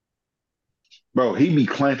 Bro, he be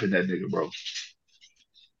clamping that nigga, bro.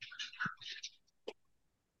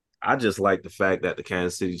 I just like the fact that the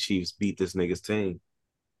Kansas City Chiefs beat this nigga's team.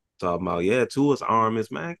 Talking about, Tua's arm is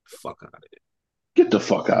Mac. Fuck out of here. Get the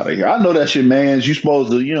fuck out of here. I know that shit, man. You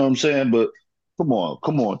supposed to, you know what I'm saying? But come on,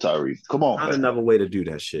 Tyreek. Come on. Not another way to do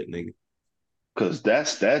that shit, nigga. Because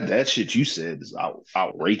that shit you said is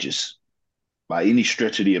outrageous by any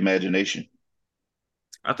stretch of the imagination.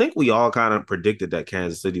 I think we all kind of predicted that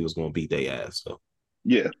Kansas City was going to beat their ass. So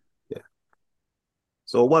yeah.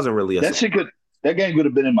 So it wasn't really that game could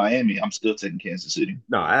have been in Miami. I'm still taking Kansas City.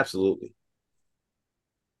 No, absolutely.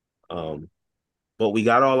 But we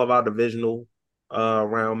got all of our divisional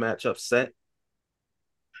round matchups set.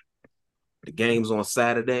 The game's on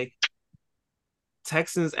Saturday.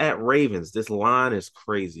 Texans at Ravens. This line is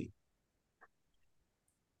crazy.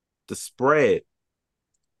 The spread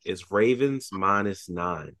is Ravens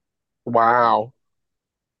 -9. Wow.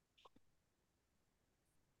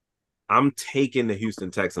 I'm taking the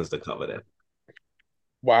Houston Texans to cover that.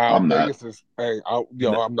 Wow. I'm not.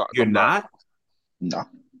 I'm not. You're not? No.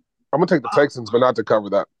 I'm going to take the Texans, but not to cover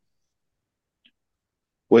that.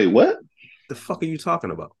 Wait, what? The fuck are you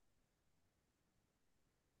talking about?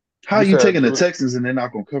 How are you taking the Texans and they're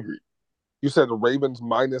not going to cover it? You said the Ravens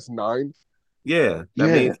 -9? Yeah.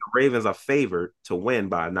 That means the Ravens are favored to win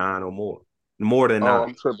by 9 or more. More than 9. Oh,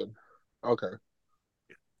 I'm tripping. Okay.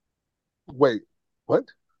 Wait, what?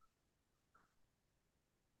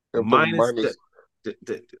 Minus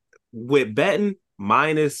with betting,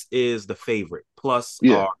 minus is the favorite. Plus,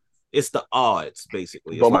 it's the odds,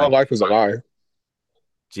 basically. But my life is a lie.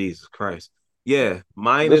 Jesus Christ. Yeah,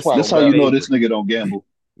 minus. That's how you know this nigga don't gamble.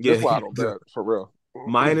 Yeah, that's why I don't bet, for real.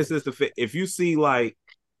 Minus is if you see like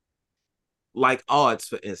odds,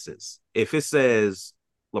 for instance, if it says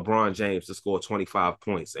LeBron James to score 25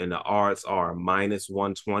 points and the odds are minus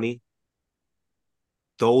 120,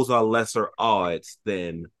 those are lesser odds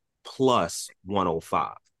than plus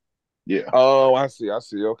 105. Yeah. Oh, I see.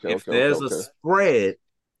 Okay, If there's a spread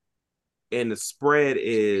and the spread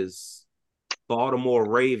is Baltimore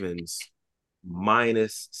Ravens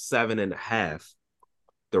minus 7.5,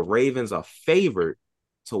 the Ravens are favored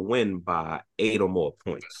to win by 8 or more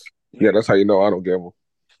points. Yeah, that's how you know I don't gamble.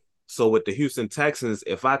 So with the Houston Texans,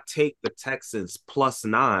 if I take the Texans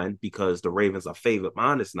 +9 because the Ravens are favored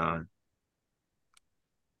 -9,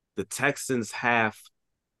 the Texans have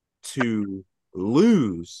to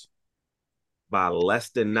lose by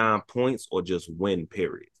less than 9 points or just win,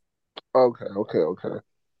 period. Okay.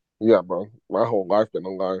 Yeah, bro. My whole life been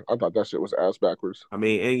online. I thought that shit was ass backwards. I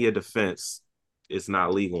mean, in your defense, it's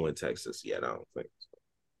not legal in Texas yet, I don't think.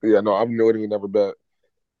 Yeah, no, I've literally never bet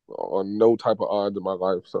on no type of odds in my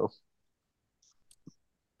life. So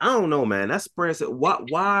I don't know, man. That spread.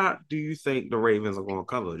 Why do you think the Ravens are going to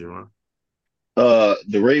cover, Jerron?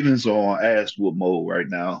 The Ravens are on ass whoop mode right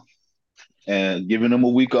now, and giving them a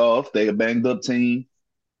week off. They a banged up team.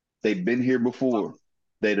 They've been here before.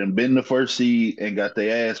 They done been the first seed and got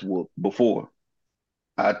their ass whooped before.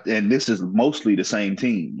 And this is mostly the same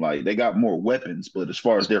team. Like they got more weapons, but as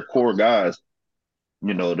far as their core guys,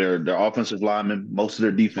 their offensive linemen, most of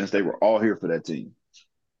their defense, they were all here for that team,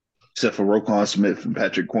 except for Roquan Smith and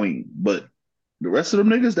Patrick Queen. But the rest of them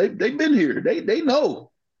niggas, they've been here. They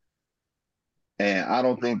know. And I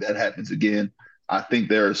don't think that happens again. I think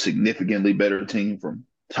they're a significantly better team from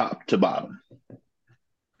top to bottom.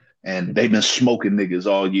 And they've been smoking niggas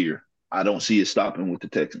all year. I don't see it stopping with the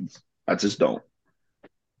Texans. I just don't.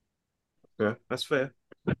 Yeah, that's fair.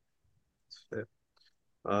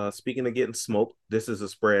 Speaking of getting smoked, this is a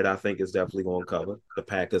spread I think is definitely going to cover the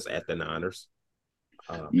Packers at the Niners.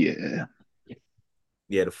 Yeah.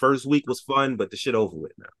 Yeah, the first week was fun, but the shit over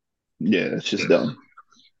with now. Yeah, it's just dumb.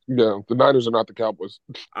 yeah, the Niners are not the Cowboys.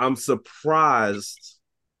 I'm surprised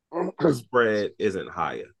the spread isn't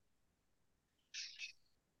higher.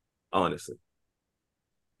 Honestly.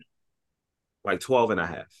 Like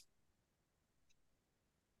 12.5.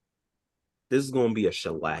 This is going to be a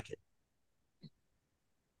shellacking.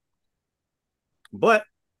 But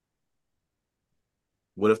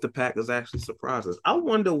what if the Packers actually surprise us? I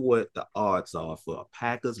wonder what the odds are for a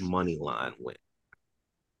Packers money line win.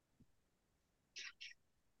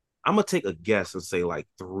 I'm going to take a guess and say like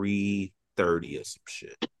 330 or some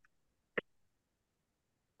shit.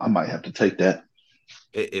 I might have to take that.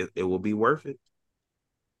 It will be worth it.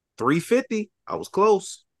 350. I was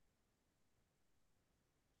close.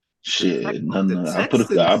 Shit, Texans,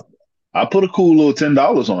 I put a cool little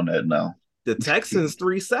 $10 on that now. The Texans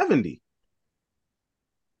 370.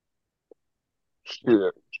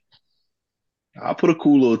 Shit. I put a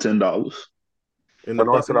cool little $10. And the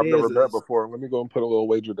I said I've never bet Buccaneers before. Let me go and put a little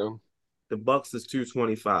wager down. the Bucks is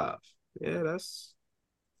 225. Yeah, that's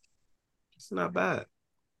not bad.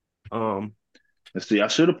 Let's see. I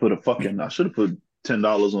should have put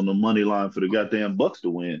 $10 on the money line for the goddamn Bucks to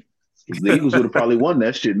win. The Eagles would have probably won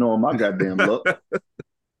that shit, knowing my goddamn luck.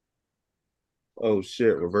 Oh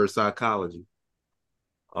shit, reverse psychology.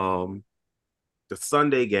 The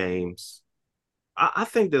Sunday games, I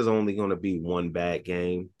think there's only going to be one bad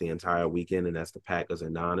game the entire weekend, and that's the Packers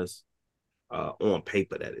and Niners. On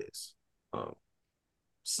paper, that is.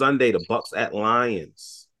 Sunday, the Bucks at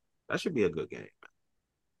Lions. That should be a good game.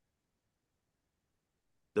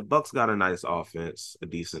 The Bucks got a nice offense, a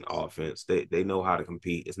decent offense. They know how to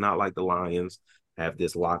compete. It's not like the Lions have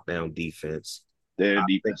this lockdown defense. Their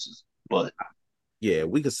defenses, but yeah,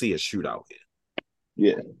 we could see a shootout here.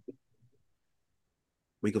 Yeah,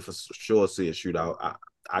 we could for sure see a shootout.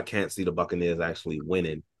 I can't see the Buccaneers actually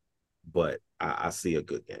winning, but I see a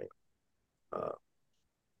good game.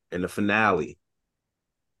 And the finale,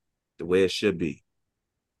 the way it should be.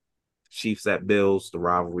 Chiefs at Bills, the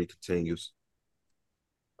rivalry continues.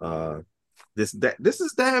 This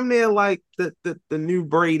is damn near like the new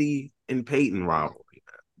Brady and Peyton rivalry.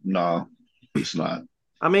 No, it's not.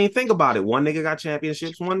 I mean, think about it. One nigga got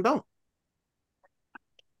championships, one don't.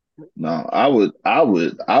 No, I would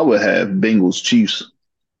have Bengals Chiefs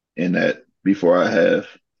in that before I have.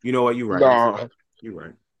 You know what? You're right. No. You're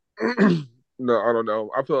right. No, I don't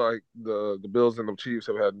know. I feel like the Bills and the Chiefs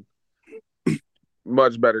have had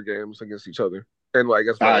much better games against each other. And like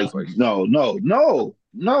as far as like no,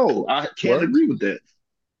 I can't agree with that.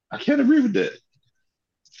 I can't agree with that.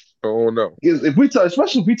 Oh no. If we talk,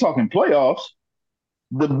 especially if we talking playoffs,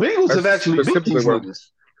 the Bengals have actually beat these niggas.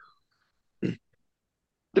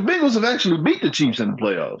 The Bengals have actually beat the Chiefs in the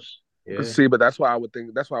playoffs. Yeah. See, but that's why I would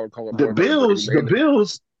think. That's why I would call it The more about a Brady Bills, the Manning.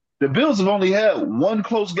 Bills, the Bills have only had one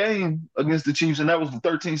close game against the Chiefs, and that was the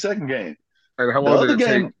 13-second game. And how The long did other it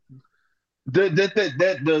take? game,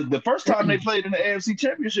 the first time they played in the AFC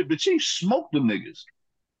Championship, the Chiefs smoked them niggas.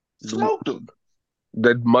 Smoked them.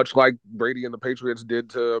 That much like Brady and the Patriots did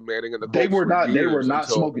to Manning and the They Colts were for not. They were years not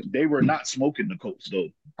until. smoking. They were not smoking the Colts though.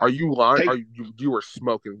 Are you lying? They, You were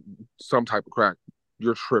smoking some type of crack?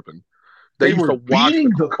 You're tripping. They they used to were watch the beating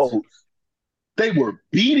the Colts. Colts. They were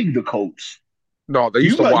beating the Colts. No, they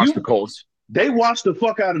used You to got watch the you. Colts. They watched the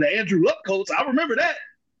fuck out of the Andrew Luck Colts. I remember that.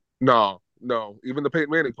 No, even the Peyton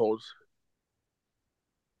Manning Colts.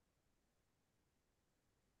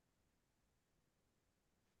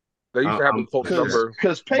 They used to have the I'm Colts Because number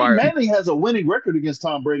Peyton by Manning has a winning record against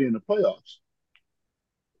Tom Brady in the playoffs.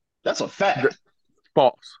 That's a fact.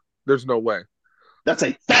 false. There's no way. That's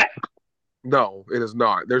a fact. No, it is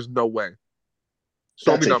not. There's no way.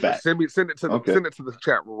 Show That's me a numbers. fact. Send it to Okay. the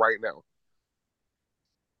chat right now.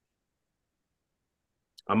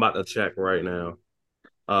 about to check right now.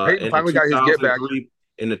 Peyton In the finally got his get back.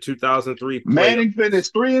 2003 playoffs. Manning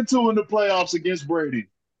finished 3-2 in the playoffs against Brady.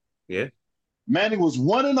 Yeah. Manning was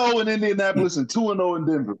 1-0 in Indianapolis and 2-0 in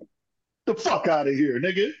Denver. The fuck out of here,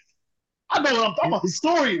 nigga. I know what I'm talking about.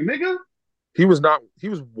 Historian, nigga. He was not. He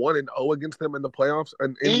was 1-0 against them in the playoffs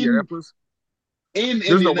in Indianapolis. In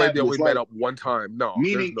There's no way they Indianapolis, only met up one time. No,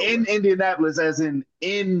 meaning there's no way. Indianapolis, as in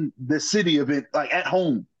the city of it, like at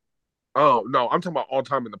home. Oh no, I'm talking about all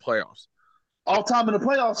time in the playoffs. All time in the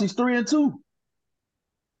playoffs, he's 3-2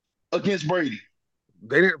 against Brady.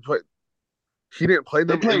 They didn't play. He didn't play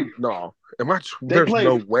them. No, there's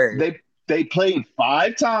no way. They played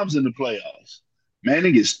 5 times in the playoffs.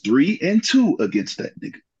 Manning is 3-2 against that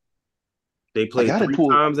nigga. They played 3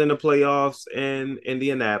 times in the playoffs in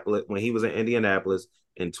Indianapolis when he was in Indianapolis,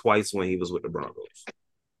 and twice when he was with the Broncos.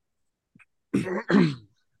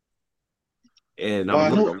 And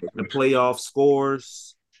I'm looking at the playoff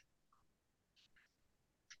scores.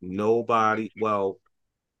 Nobody. Well,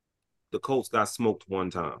 the Colts got smoked one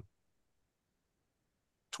time.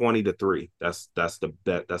 20-3. That's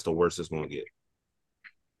the worst it's going to get.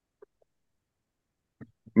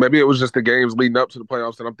 Maybe it was just the games leading up to the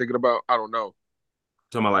playoffs that I'm thinking about. I don't know.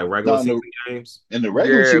 Talking about like regular season games? In the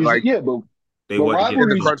regular season, like, but they wasn't in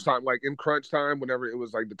the crunch time, like in crunch time, whenever it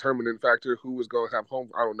was like determining factor who was going to have home.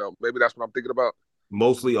 I don't know. Maybe that's what I'm thinking about.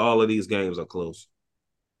 Mostly all of these games are close.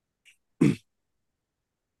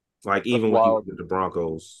 Like even when you get the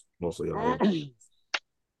Broncos, mostly all. Hey,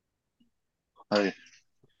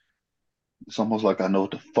 it's almost like I know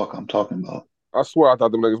what the fuck I'm talking about. I swear I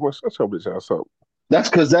thought them niggas went. Let's hope this ass up. That's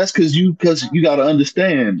because you got to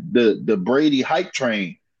understand the Brady hype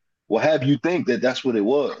train will have you think that that's what it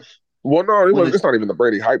was. Well, no, it's not even the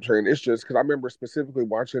Brady hype train. It's just because I remember specifically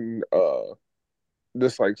watching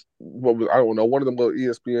this like I don't know, one of them little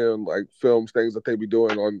ESPN like films things that they be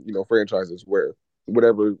doing on franchises where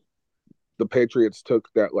whatever the Patriots took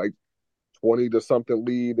that like 20 to something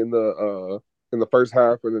lead in the first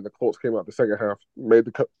half, and then the Colts came out the second half, made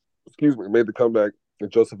the comeback, and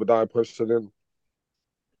Joseph Adai pushed it in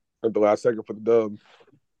at the last second for the dub.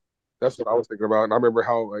 That's what I was thinking about, and I remember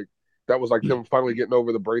how like that was like them finally getting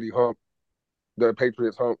over the Brady hump, the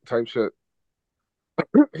Patriots hump type shit.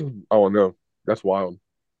 Oh no, that's wild.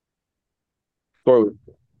 So,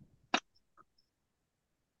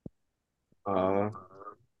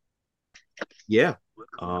 yeah.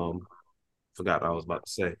 Forgot what I was about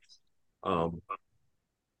to say.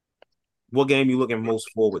 What game you looking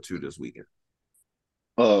most forward to this weekend?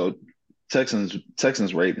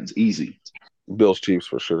 Texans Ravens, easy. Bills Chiefs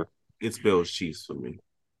for sure. It's Bills Chiefs for me.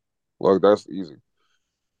 Well, that's easy.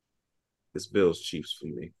 It's Bills Chiefs for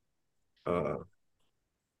me.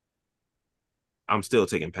 I'm still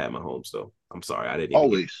taking Pat Mahomes though. I'm sorry, I didn't even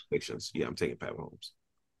always predictions. Yeah, I'm taking Pat Mahomes.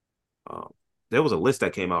 There was a list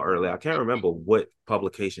that came out earlier. I can't remember what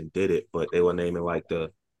publication did it, but they were naming like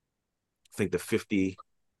the 50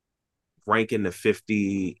 ranking the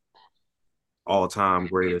 50 all-time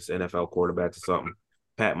greatest NFL quarterbacks or something.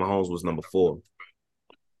 Pat Mahomes was number 4.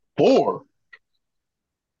 4?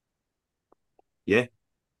 Yeah.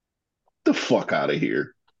 The fuck out of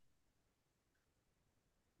here.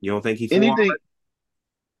 You don't think he anything?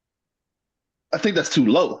 I think that's too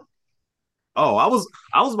low. Oh, I was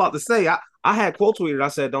about to say I had quote tweeted. I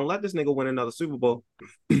said, "Don't let this nigga win another Super Bowl."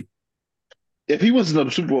 If he wins another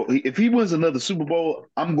Super Bowl,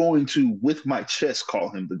 I'm going to, with my chest, call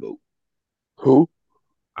him the GOAT. Who?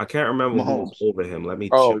 I can't remember Mahomes. who's over him. Let me.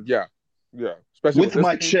 Oh check. yeah. Especially with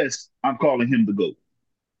my chest, I'm calling him the GOAT.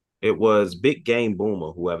 It was Big Game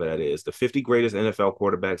Boomer, whoever that is. The 50 greatest NFL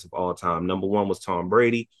quarterbacks of all time. Number 1 was Tom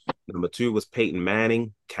Brady. Number 2 was Peyton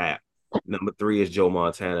Manning. Cap. Number 3 is Joe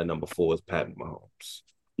Montana. Number 4 is Pat Mahomes.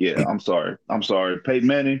 Yeah, I'm sorry. I'm sorry. Peyton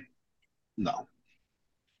Manning, no.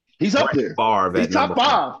 He's up there. Favre He's at top number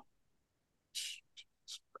 5.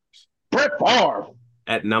 Brett Favre.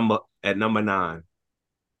 At number 9.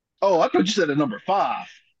 Oh, I thought you said at number 5.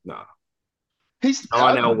 Nah. He's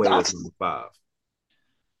John Elway is number 5.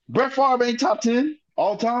 Brett Favre ain't top 10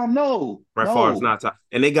 all time. No. Brett Favre's not top.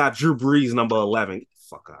 And they got Drew Brees number 11. Get the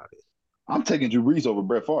fuck out of it. I'm taking Drew Brees over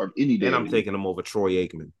Brett Favre any day. And I'm taking him over Troy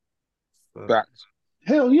Aikman. Facts.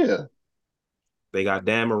 Hell yeah. They got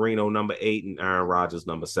Dan Marino number 8 and Aaron Rodgers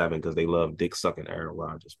number 7 because they love dick sucking Aaron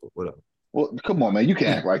Rodgers. But whatever. Well, come on, man. You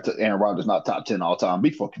can't act like Aaron Rodgers not top 10 all time. Be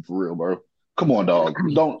fucking for real, bro. Come on, dog.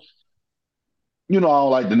 Don't. I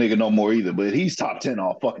don't like the nigga no more either, but he's top 10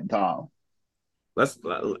 all fucking time.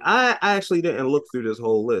 I actually didn't look through this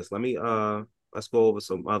whole list. Let's go over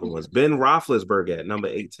some other ones. Ben Roethlisberger at number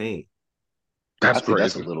 18. That's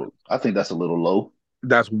crazy. I think that's a little low.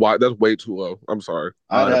 That's way too low. I'm sorry.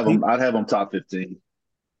 I'd have him top 15.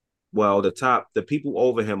 Well, the people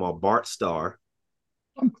over him are Bart Starr.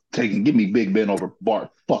 Give me Big Ben over Bart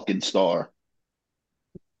fucking Starr.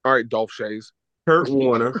 All right, Dolph Shays. Kurt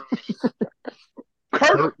Warner.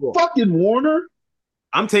 Kurt fucking Warner?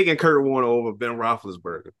 I'm taking Kurt Warner over Ben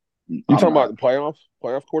Roethlisberger. You talking about the playoff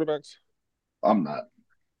quarterbacks? I'm not.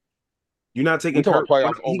 You're not taking Kurt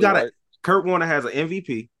Warner. Kurt Warner has an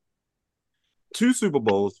MVP, 2 Super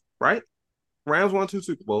Bowls, right? Rams won 2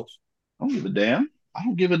 Super Bowls. I don't give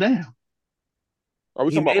a damn. Are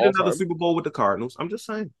we he made another Super Bowl with the Cardinals. I'm just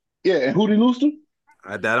saying. Yeah, and who'd he lose to?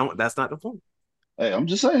 That's not the point. Hey, I'm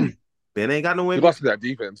just saying. Ben ain't got no MVP. He lost to that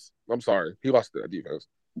defense. I'm sorry. He lost to that defense.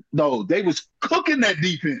 No, they was cooking that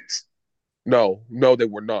defense. No, they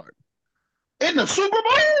were not. In the Super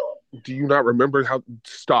Bowl? Do you not remember how?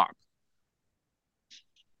 Stop.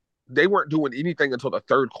 They weren't doing anything until the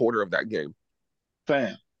third quarter of that game.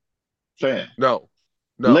 Fam. No.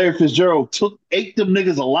 Larry Fitzgerald ate them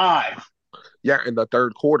niggas alive. Yeah, in the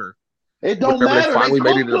third quarter. It don't matter. They finally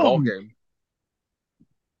made it in the ball game.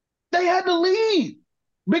 They had to lead.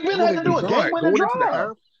 Big Ben had to do a game-winning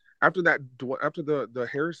drive. After the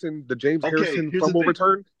Harrison, the James Harrison fumble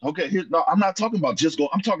return. Okay, I'm not talking about just go.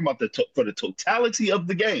 I'm talking about for the totality of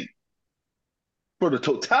the game. For the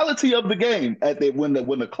totality of the game, when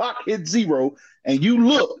the clock hit 0 and you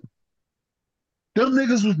look, them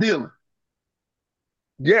niggas was dealing.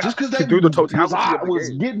 Yeah, just because they through the totality of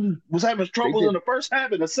the game. was having trouble in the first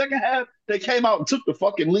half. In the second half, they came out and took the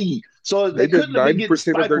fucking lead. So they couldn't have been getting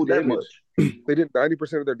stifled that much. They did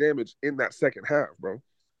 90% of their damage in that second half, bro.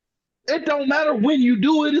 It don't matter when you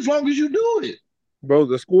do it, as long as you do it, bro.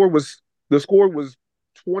 The score was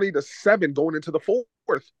 20-7 going into the fourth.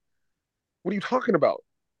 What are you talking about?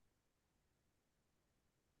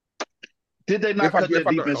 Did they not cut that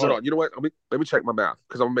defense Hold on. You know what? Let me check my math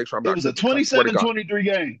because I'm going to make sure I'm not. It was a 27-23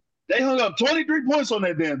 game. They hung up 23 points on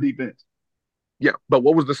that damn defense. Yeah, but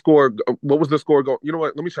what was the score? What was the score going? You know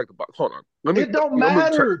what? Let me check the box. Hold on. It don't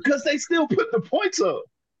matter because they still put the points up.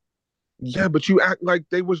 Yeah, but you act like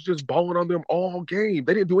they was just balling on them all game.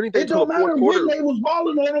 They didn't do anything. It don't matter when they was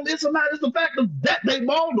balling on them. It's the fact that they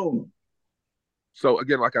balled on them. So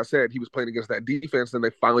again, like I said, he was playing against that defense, and they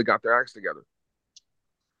finally got their acts together.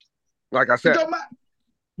 Like I said,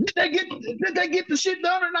 did they get the shit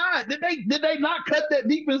done or not? Did they not cut that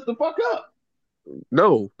defense the fuck up?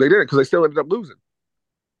 No, they didn't because they still ended up losing.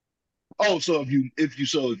 Oh, so if you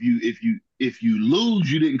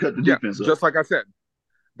lose, you didn't cut the defense up. Just like I said,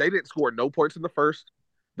 they didn't score no points in the first.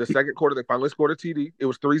 The second quarter, they finally scored a TD. It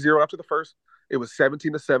was 3-0 after the first. It was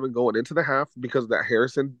 17-7 going into the half because of that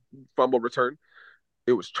Harrison fumble return.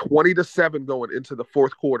 It was 20-7 going into the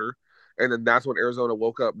fourth quarter, and then that's when Arizona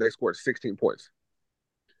woke up. They scored 16 points.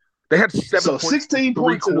 They had 7 so points. 16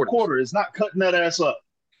 points in the quarter is not cutting that ass up.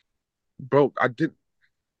 Bro, I didn't.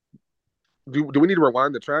 Do we need to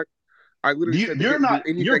rewind the track? I literally said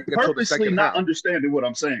you're purposely not understanding what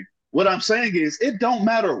I'm saying. What I'm saying is it don't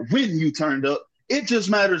matter when you turned up. It just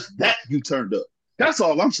matters that you turned up. That's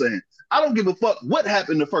all I'm saying. I don't give a fuck what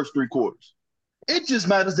happened the first 3 quarters. It just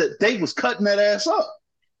matters that they was cutting that ass up.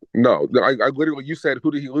 No, I literally, you said,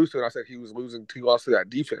 who did he lose to? And I said he lost to that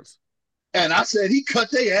defense. And I said he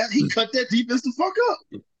cut their ass. He cut that defense the fuck up.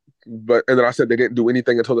 And then I said they didn't do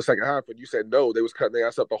anything until the second half. And you said, no, they was cutting their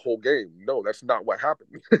ass up the whole game. No, that's not what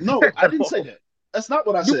happened. No, I didn't say that. That's not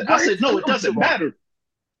what I said. I said, no, it doesn't matter.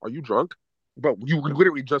 Are you drunk? Bro, you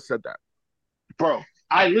literally just said that. Bro,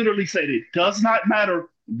 I literally said it does not matter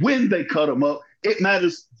when they cut them up. It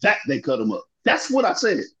matters that they cut them up. That's what I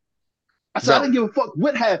said. I said I No, didn't give a fuck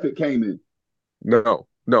what half it came in. no.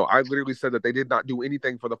 I literally said that they did not do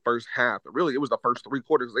anything for the first half. Really, it was the first 3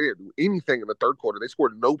 quarters. They didn't do anything in the third quarter. They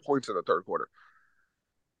scored no points in the third quarter.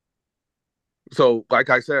 So, like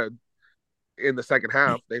I said, in the second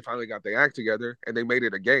half, they finally got their act together and they made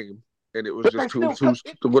it a game. And it was But they just still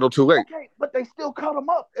a little too late. okay, but they still cut them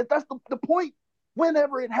up. If that's the point.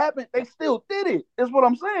 Whenever it happened, they still did it. Is what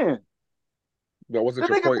I'm saying. That The wasn't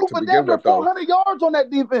your nigga point threw to for damn begin near with, though. 400 yards on that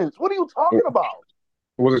defense. What are you talking about?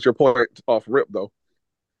 Wasn't your point off rip, though?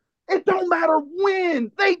 It don't matter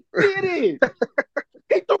when. They did it.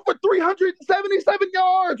 He threw for 377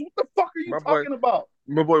 yards. What the fuck are you talking about?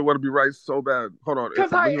 My boy want to be right so bad. Hold on.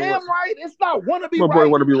 Because I am right. It's not want to be my right. boy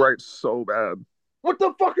want to be right so bad. What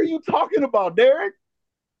the fuck are you talking about, Derek?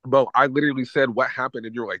 Bro, I literally said what happened,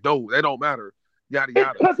 and you're like, no, that don't matter. Yada,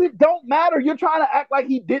 yada. Because it don't matter. You're trying to act like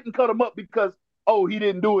he didn't cut him up because, oh, he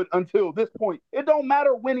didn't do it until this point. It don't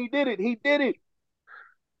matter when he did it. He did it.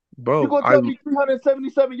 Bro, you going to tell me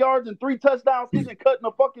 377 yards and 3 touchdowns isn't cutting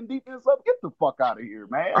the fucking defense up? Get the fuck out of here,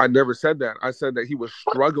 man. I never said that. I said that he was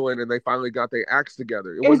struggling, and they finally got their acts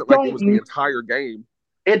together. It wasn't like it was the entire game.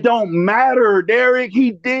 It don't matter, Derek.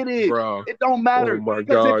 He did it. Bro. It don't matter. Oh my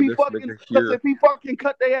God. If he fucking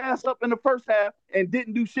cut their ass up in the first half and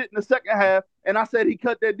didn't do shit in the second half, and I said he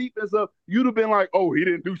cut that defense up, you'd have been like, oh, he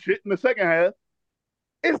didn't do shit in the second half.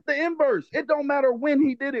 It's the inverse. It don't matter when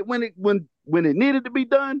he did it. When it needed to be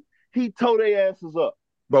done, he tore their asses up.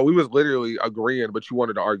 But we was literally agreeing, but you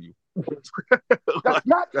wanted to argue. That's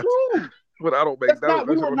not true. But I don't make that.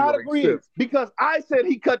 We were not agreeing because I said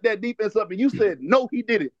he cut that defense up, and you said no, he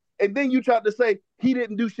didn't. And then you tried to say he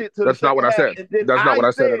didn't do shit to. That's not what I said. That's not what I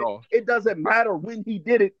said at all. It doesn't matter when he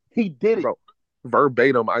did it. He did it. Bro,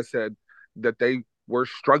 verbatim, I said that they were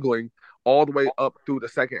struggling all the way up through the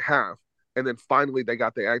second half, and then finally they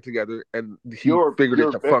got their act together, and he figured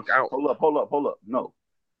it the fuck out. Hold up. No,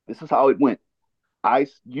 this is how it went.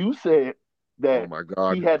 You said that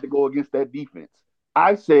he had to go against that defense.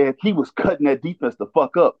 I said he was cutting that defense the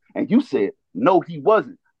fuck up. And you said, no, he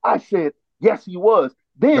wasn't. I said, yes, he was.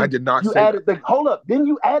 Then I did not you say added that. Then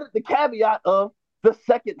you added the caveat of the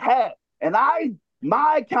second half. And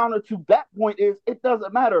my counter to that point is it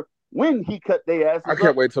doesn't matter when he cut their asses I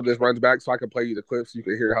can't wait till this runs back so I can play you the clips so you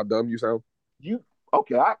can hear how dumb you sound.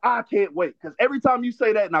 I can't wait. Because every time you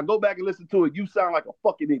say that and I go back and listen to it, you sound like a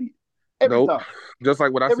fucking idiot. Every time. Just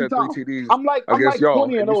like when I said time. 3 TDs I'm like y'all,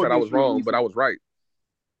 and you said I was wrong, but I was right.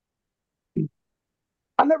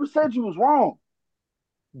 I never said you was wrong.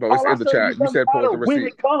 But it's in the chat. You said pull the receipt. When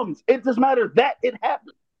it comes, it just matters that it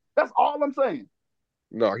happened. That's all I'm saying.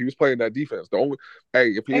 No, he was playing that defense.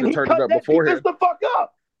 If he had turned it up beforehand, the fuck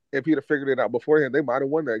up. If he'd have figured it out beforehand, they might have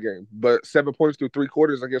won that game. But 7 points through 3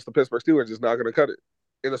 quarters against the Pittsburgh Steelers is not going to cut it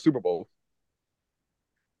in the Super Bowl.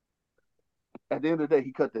 At the end of the day,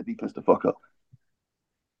 he cut that defense the fuck up.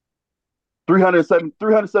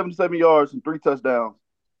 377 yards and 3 touchdowns.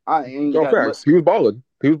 Facts. He was balling.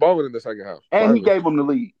 He was balling in the second half. And he gave him the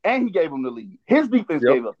lead. His defense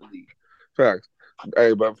gave up the lead. Facts.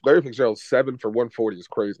 Hey, but Larry Fitzgerald 7 for 140 is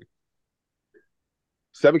crazy.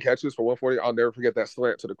 7 catches for 140. I'll never forget that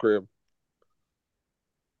slant to the crib.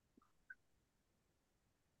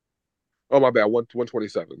 Oh, my bad.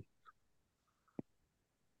 127.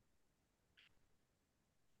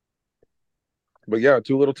 But yeah,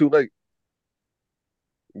 too little, too late.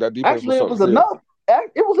 That defense it was enough.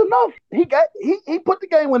 It was enough. He put the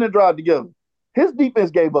game-winning drive together. His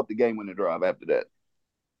defense gave up the game-winning drive after that.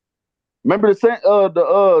 Remember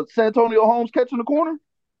the San Antonio Holmes catch in the corner?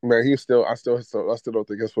 Man, I still don't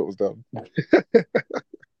think his foot was down.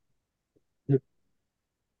 The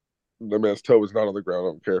man's toe is not on the ground. I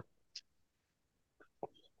don't care.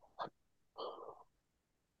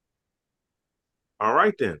 All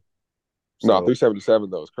right then. No, 377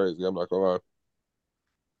 though is crazy. I'm not gonna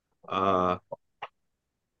lie.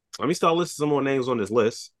 Let me start listing some more names on this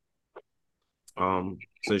list.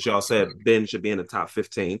 Since y'all said Ben should be in the top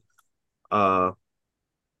 15. Bart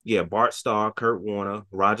Starr, Kurt Warner,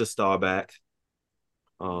 Roger Staubach.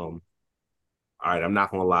 All right, I'm not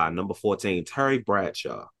gonna lie. Number 14, Terry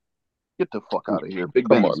Bradshaw. Get the fuck out of here. Big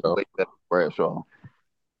Ben is Bradshaw.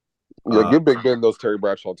 Yeah, give Big Ben those Terry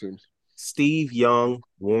Bradshaw teams. Steve Young,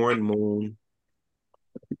 Warren Moon.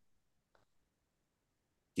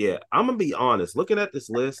 Yeah, I'm gonna be honest. Looking at this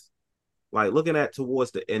list, looking at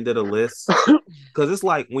towards the end of the list, because it's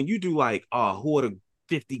like when you do who are the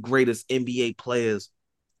 50 greatest NBA players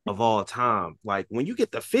of all time? Like when you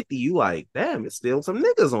get to 50, you like, damn, it's still some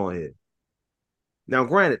niggas on here. Now,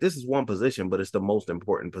 granted, this is one position, but it's the most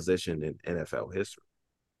important position in NFL history.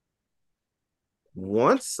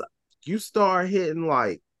 Once you start hitting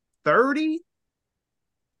 30,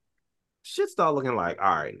 shit start looking like,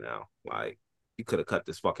 all right now. Like, you could have cut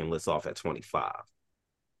this fucking list off at 25.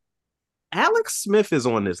 Alex Smith is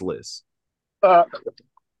on this list. Bro.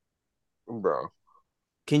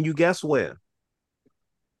 Can you guess where?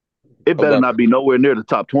 It better 11. not be nowhere near the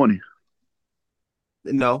top 20.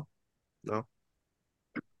 No.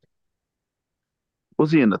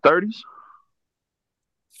 Was he in the 30s?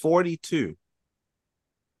 42.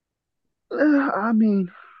 I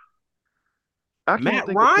mean, I can't Matt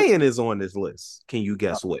think Ryan is on this list. Can you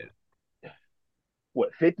guess where?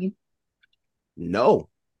 what, 50? No.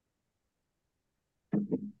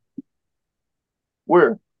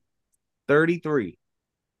 Where? 33.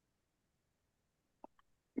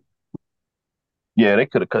 Yeah, they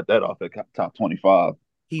could have cut that off at top 25.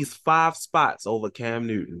 He's 5 spots over Cam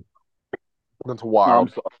Newton. That's No, I'm wild.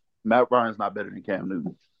 sorry. Matt Ryan's not better than Cam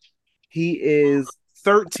Newton. He is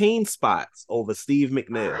 13 spots over Steve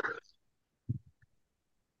McNair.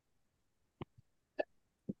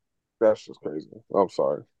 That's just crazy. I'm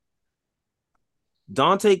sorry.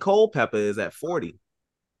 Dante Culpepper is at 40.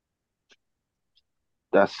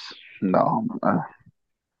 That's no.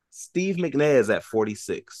 Steve McNair is at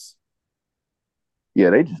 46. Yeah,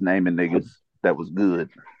 they just naming niggas that was good.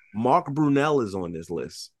 Mark Brunell is on this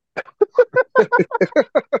list.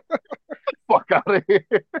 Fuck out of here.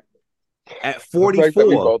 At The fact that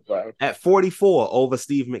we 44. both laughed. At 44 over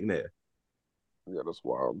Steve McNair. Yeah, that's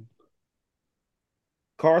wild.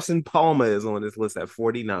 Carson Palmer is on this list at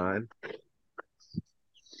 49.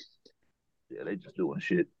 Yeah, they just doing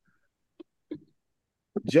shit.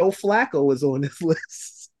 Joe Flacco is on this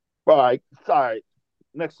list. All right.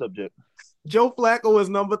 Next subject. Joe Flacco is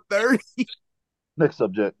number 30. Next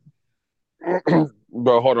subject.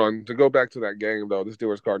 But hold on. To go back to that game, though, the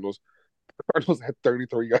Steelers Cardinals. The Cardinals had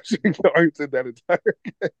 33 rushing yards in that entire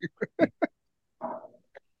game.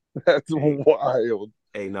 That's wild.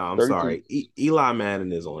 Hey, no, I'm 32. sorry. Eli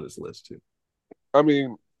Manning is on this list too. I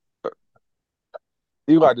mean,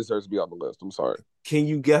 Eli deserves to be on the list. I'm sorry. Can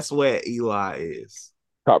you guess where Eli is?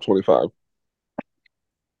 Top 25.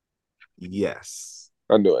 Yes.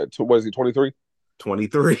 I knew it. What is he, 23?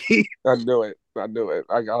 23. I knew it. I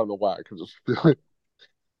don't know why. Because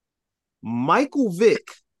Michael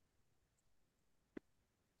Vick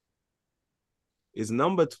is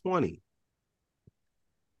number 20.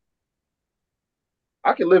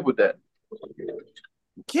 I can live with that.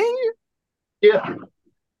 Can you? Yeah.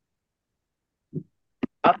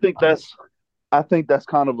 I think that's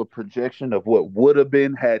kind of a projection of what would have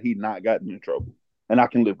been had he not gotten in trouble. And I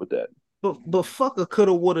can live with that. But fucker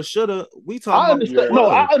coulda, woulda, shoulda. We I talking understand.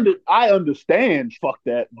 about No, I understand. Fuck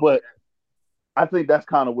that. But I think that's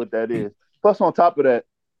kind of what that is. Plus, on top of that,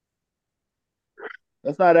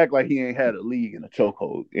 let's not act like he ain't had a league in a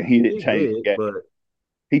chokehold and he didn't change the game. but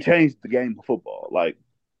He changed the game of football. Like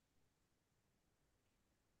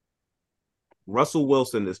Russell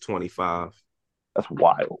Wilson is 25. that's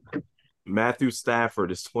wild. Matthew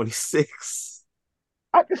Stafford is 26.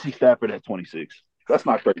 I can see Stafford at 26. That's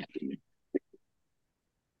not crazy to me.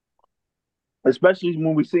 Especially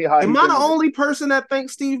when we see how. Am I the only person that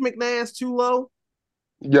thinks Steve McNair is too low?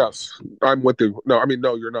 yes, I'm with you. No, I mean,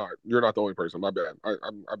 no, you're not. You're not the only person. My bad.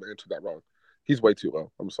 I'm answered that wrong. He's way too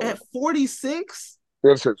low. I'm sorry. At 46?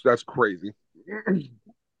 That's crazy.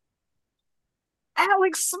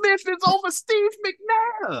 Alex Smith is over Steve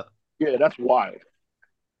McNair. Yeah, that's wild.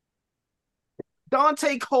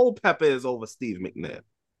 Dante Culpepper is over Steve McNair.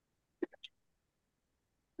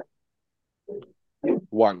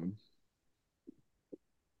 One.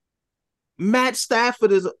 Matt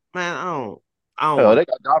Stafford is, man, I don't Hell, they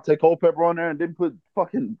got Dante Culpepper on there and didn't put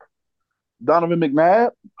fucking Donovan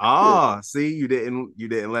McNabb. See, you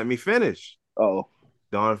didn't let me finish. Oh,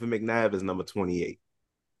 Donovan McNabb is number 28.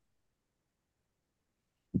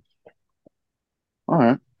 all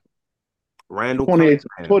right. Randall 28's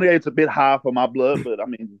Cunningham. a bit high for my blood, but I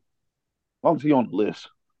mean, as long as he on the list.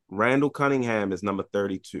 Randall Cunningham is number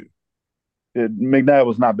 32. Yeah, McNabb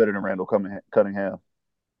was not better than Randall Cunningham.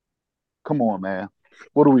 Come on, man.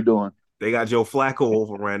 What are we doing? They got Joe Flacco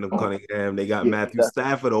over Randall Cunningham. They got Matthew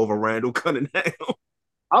Stafford over Randall Cunningham.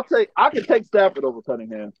 I can take Stafford over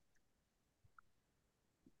Cunningham.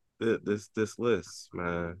 This list,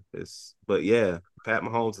 man. But yeah, Pat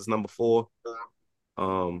Mahomes is number 4.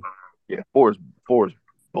 Yeah, four is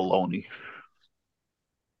baloney.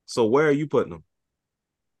 So where are you putting them?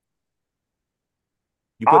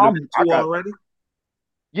 You putting them at 2 already?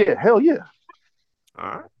 Yeah, hell yeah. All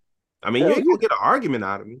right. I mean, you ain't gonna get an argument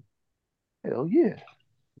out of me. Hell yeah.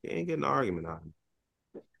 You ain't getting an argument out of me.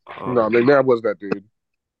 No, McNabb was that dude.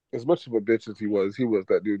 As much of a bitch as he was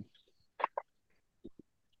that dude.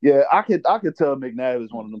 Yeah, I could tell McNabb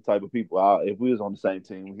is one of them type of people. If we was on the same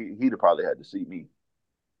team, he'd have probably had to see me.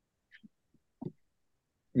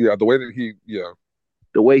 Yeah, the way that yeah,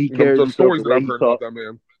 The way he carries the himself, stories the that way I've he heard about talks. that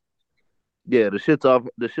man. Yeah, the shit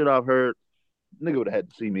I've heard, nigga would have had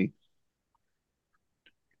to see me.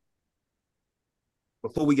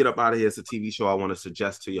 Before we get up out of here, it's a TV show I want to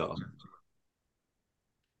suggest to y'all.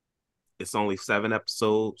 It's only 7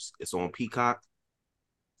 episodes. It's on Peacock.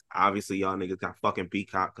 Obviously, y'all niggas got fucking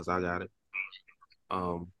Peacock because I got it.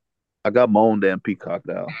 I got my own damn Peacock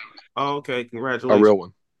now. Oh, okay. A Congratulations.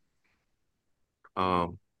 real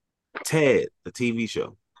one. Ted, the TV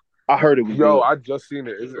show. I heard it was Yo, good. I just seen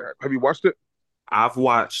it. Have you watched it? I've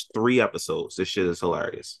watched 3 episodes. This shit is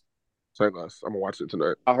hilarious. Say less. I'm gonna watch it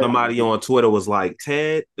tonight. Somebody on Twitter was like,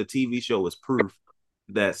 Ted, the TV show is proof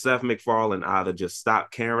that Seth MacFarlane either just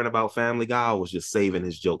stopped caring about Family Guy or was just saving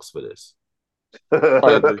his jokes for this.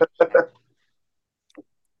 I agree.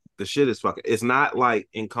 The shit is fucking. It's not like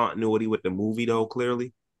in continuity with the movie though.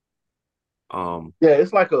 Clearly, Yeah,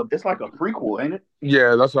 it's like a prequel, ain't it?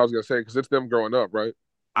 Yeah, that's what I was gonna say because it's them growing up, right?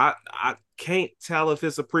 I can't tell if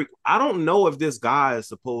it's a prequel. I don't know if this guy is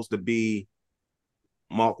supposed to be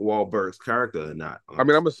Mark Wahlberg's character or not. I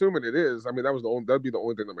mean, I'm assuming it is. I mean, that'd be the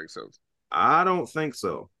only thing that makes sense. I don't think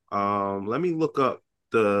so. Let me look up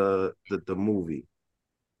the movie.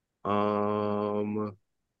 Let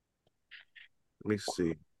me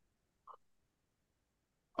see.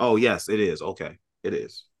 Oh yes, it is. Okay, it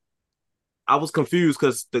is. I was confused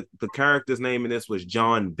because the character's name in this was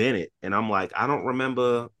John Bennett, and I'm like, I don't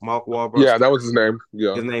remember Mark Wahlberg's. Yeah, that was his name.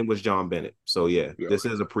 Yeah, his name was John Bennett. So yeah, this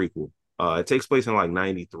is a prequel. It takes place in like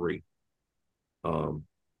 '93.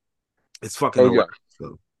 It's fucking hilarious.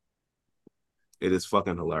 So it is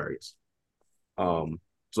fucking hilarious.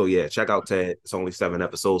 So yeah, check out Ted. It's only 7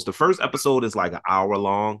 episodes. The first episode is like an hour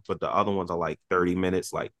long, but the other ones are like 30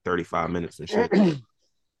 minutes, like 35 minutes and shit.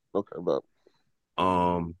 Okay, but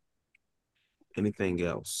anything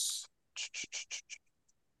else?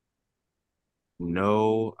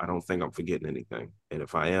 No, I don't think I'm forgetting anything. And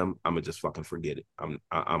if I am, I'm gonna just fucking forget it.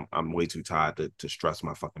 I'm way too tired to stress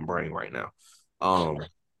my fucking brain right now.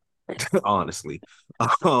 Honestly.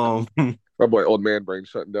 My boy old man brain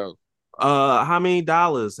shutting down. How many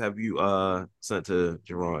dollars have you sent to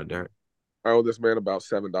Jerron, Derek? I owe this man about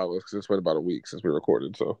 $7 because it's been about a week since we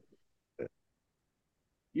recorded. So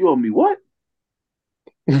you owe me what?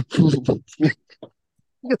 You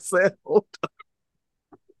said, hold on.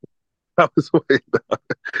 I was waiting.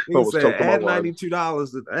 You said add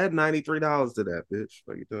 $92. Add $93 to that, bitch.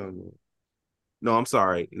 What you talking about? No, I'm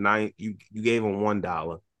sorry. You gave him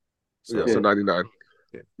 $1. So 99.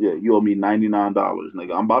 Yeah, you owe me $99,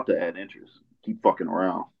 nigga. I'm about to add interest. Keep fucking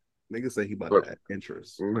around. Nigga say he about to add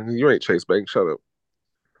interest. You ain't Chase Bank. Shut up.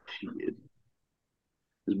 Shit.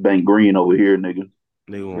 It's Bank Green over here, nigga.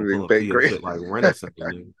 Nigga want to pull up to your shit like rent something,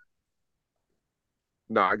 nigga.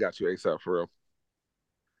 Nah, I got you ASAP for real.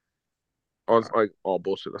 On like all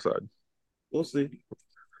bullshit aside. We'll see.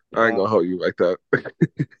 I ain't gonna hold you like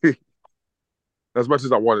that. As much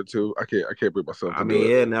as I wanted to, I can't bring myself. I mean,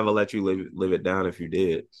 yeah, never let you live it down if you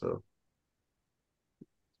did. So,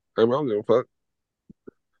 I don't give a fuck.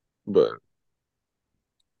 But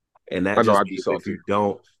and that just means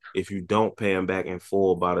if you don't pay him back in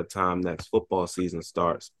full by the time next football season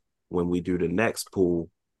starts, when we do the next pool,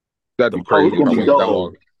 that'd be crazy.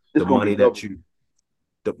 The money that you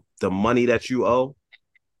the money that you owe,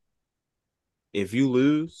 if you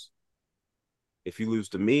lose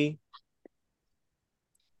to me,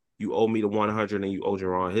 you owe me the 100 and you owe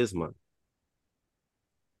Jerron his money.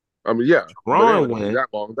 I mean, yeah. Jerron win that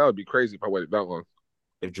long. That would be crazy if I waited that long.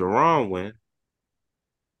 If Jerron win,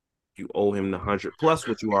 you owe him the 100 plus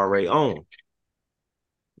what you already own.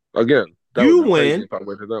 Again, you win if I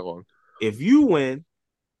waited that long. If you win,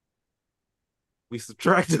 we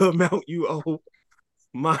subtract the amount you owe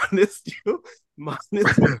minus you.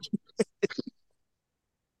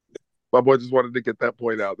 My boy just wanted to get that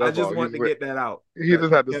point out. I just wanted to get that out. He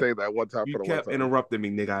just had to say that one time. You kept interrupting me,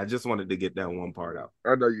 nigga. I just wanted to get that one part out.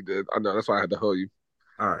 I know you did. I know. That's why I had to hold you.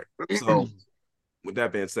 All right. So, with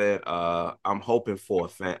that being said, I'm hoping for a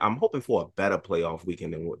better playoff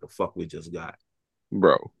weekend than what the fuck we just got,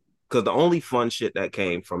 bro. Because the only fun shit that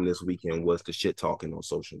came from this weekend was the shit talking on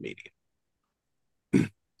social media.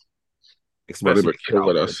 Especially they've been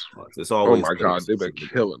killing us. It's always, oh my god, they've been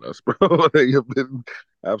killing us, bro. They have been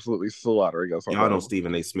absolutely slaughtering us. Y'all know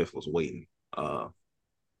Stephen A. Smith was waiting.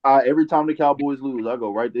 Every time the Cowboys lose, I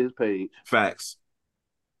go right to his page. Facts.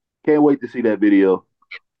 Can't wait to see that video.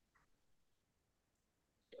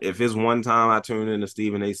 If it's one time I tune into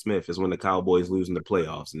Stephen A. Smith, is when the Cowboys losing the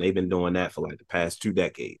playoffs, and they've been doing that for like the past 2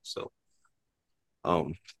 decades. So,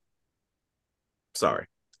 sorry.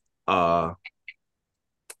 Yeah,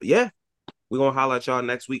 we're gonna holler at y'all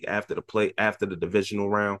next week after the divisional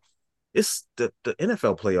round. It's the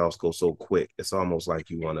NFL playoffs go so quick. It's almost like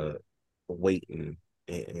you want to wait and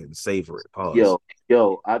savor it. Pause.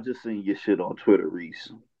 Yo, I just seen your shit on Twitter,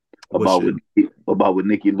 Reese, What shit? about what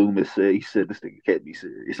Nicky Loomis said. He said this nigga can't be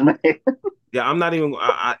serious, man. Yeah, I'm not even.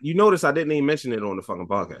 You notice I didn't even mention it on the fucking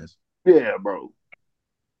podcast. Yeah, bro.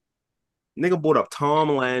 Nigga brought up Tom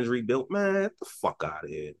Landry, built man, get the fuck out of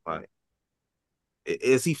here. Like,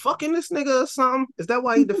 is he fucking this nigga or something? Is that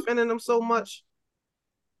why he defending him so much?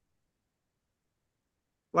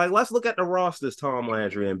 Like, let's look at the rosters Tom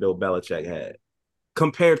Landry and Bill Belichick had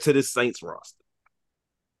compared to this Saints roster.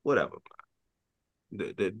 Whatever.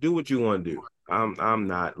 Do what you want to do. I'm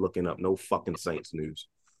not looking up no fucking Saints news.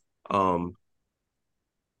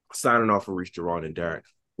 Signing off for Reese, Jerron, and Derek.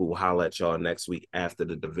 We will holler at y'all next week after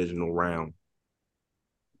the divisional round.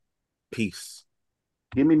 Peace.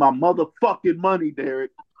 Give me my motherfucking money,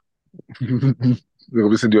 Derek. Let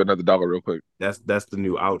me send you another dollar real quick. That's the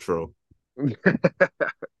new outro.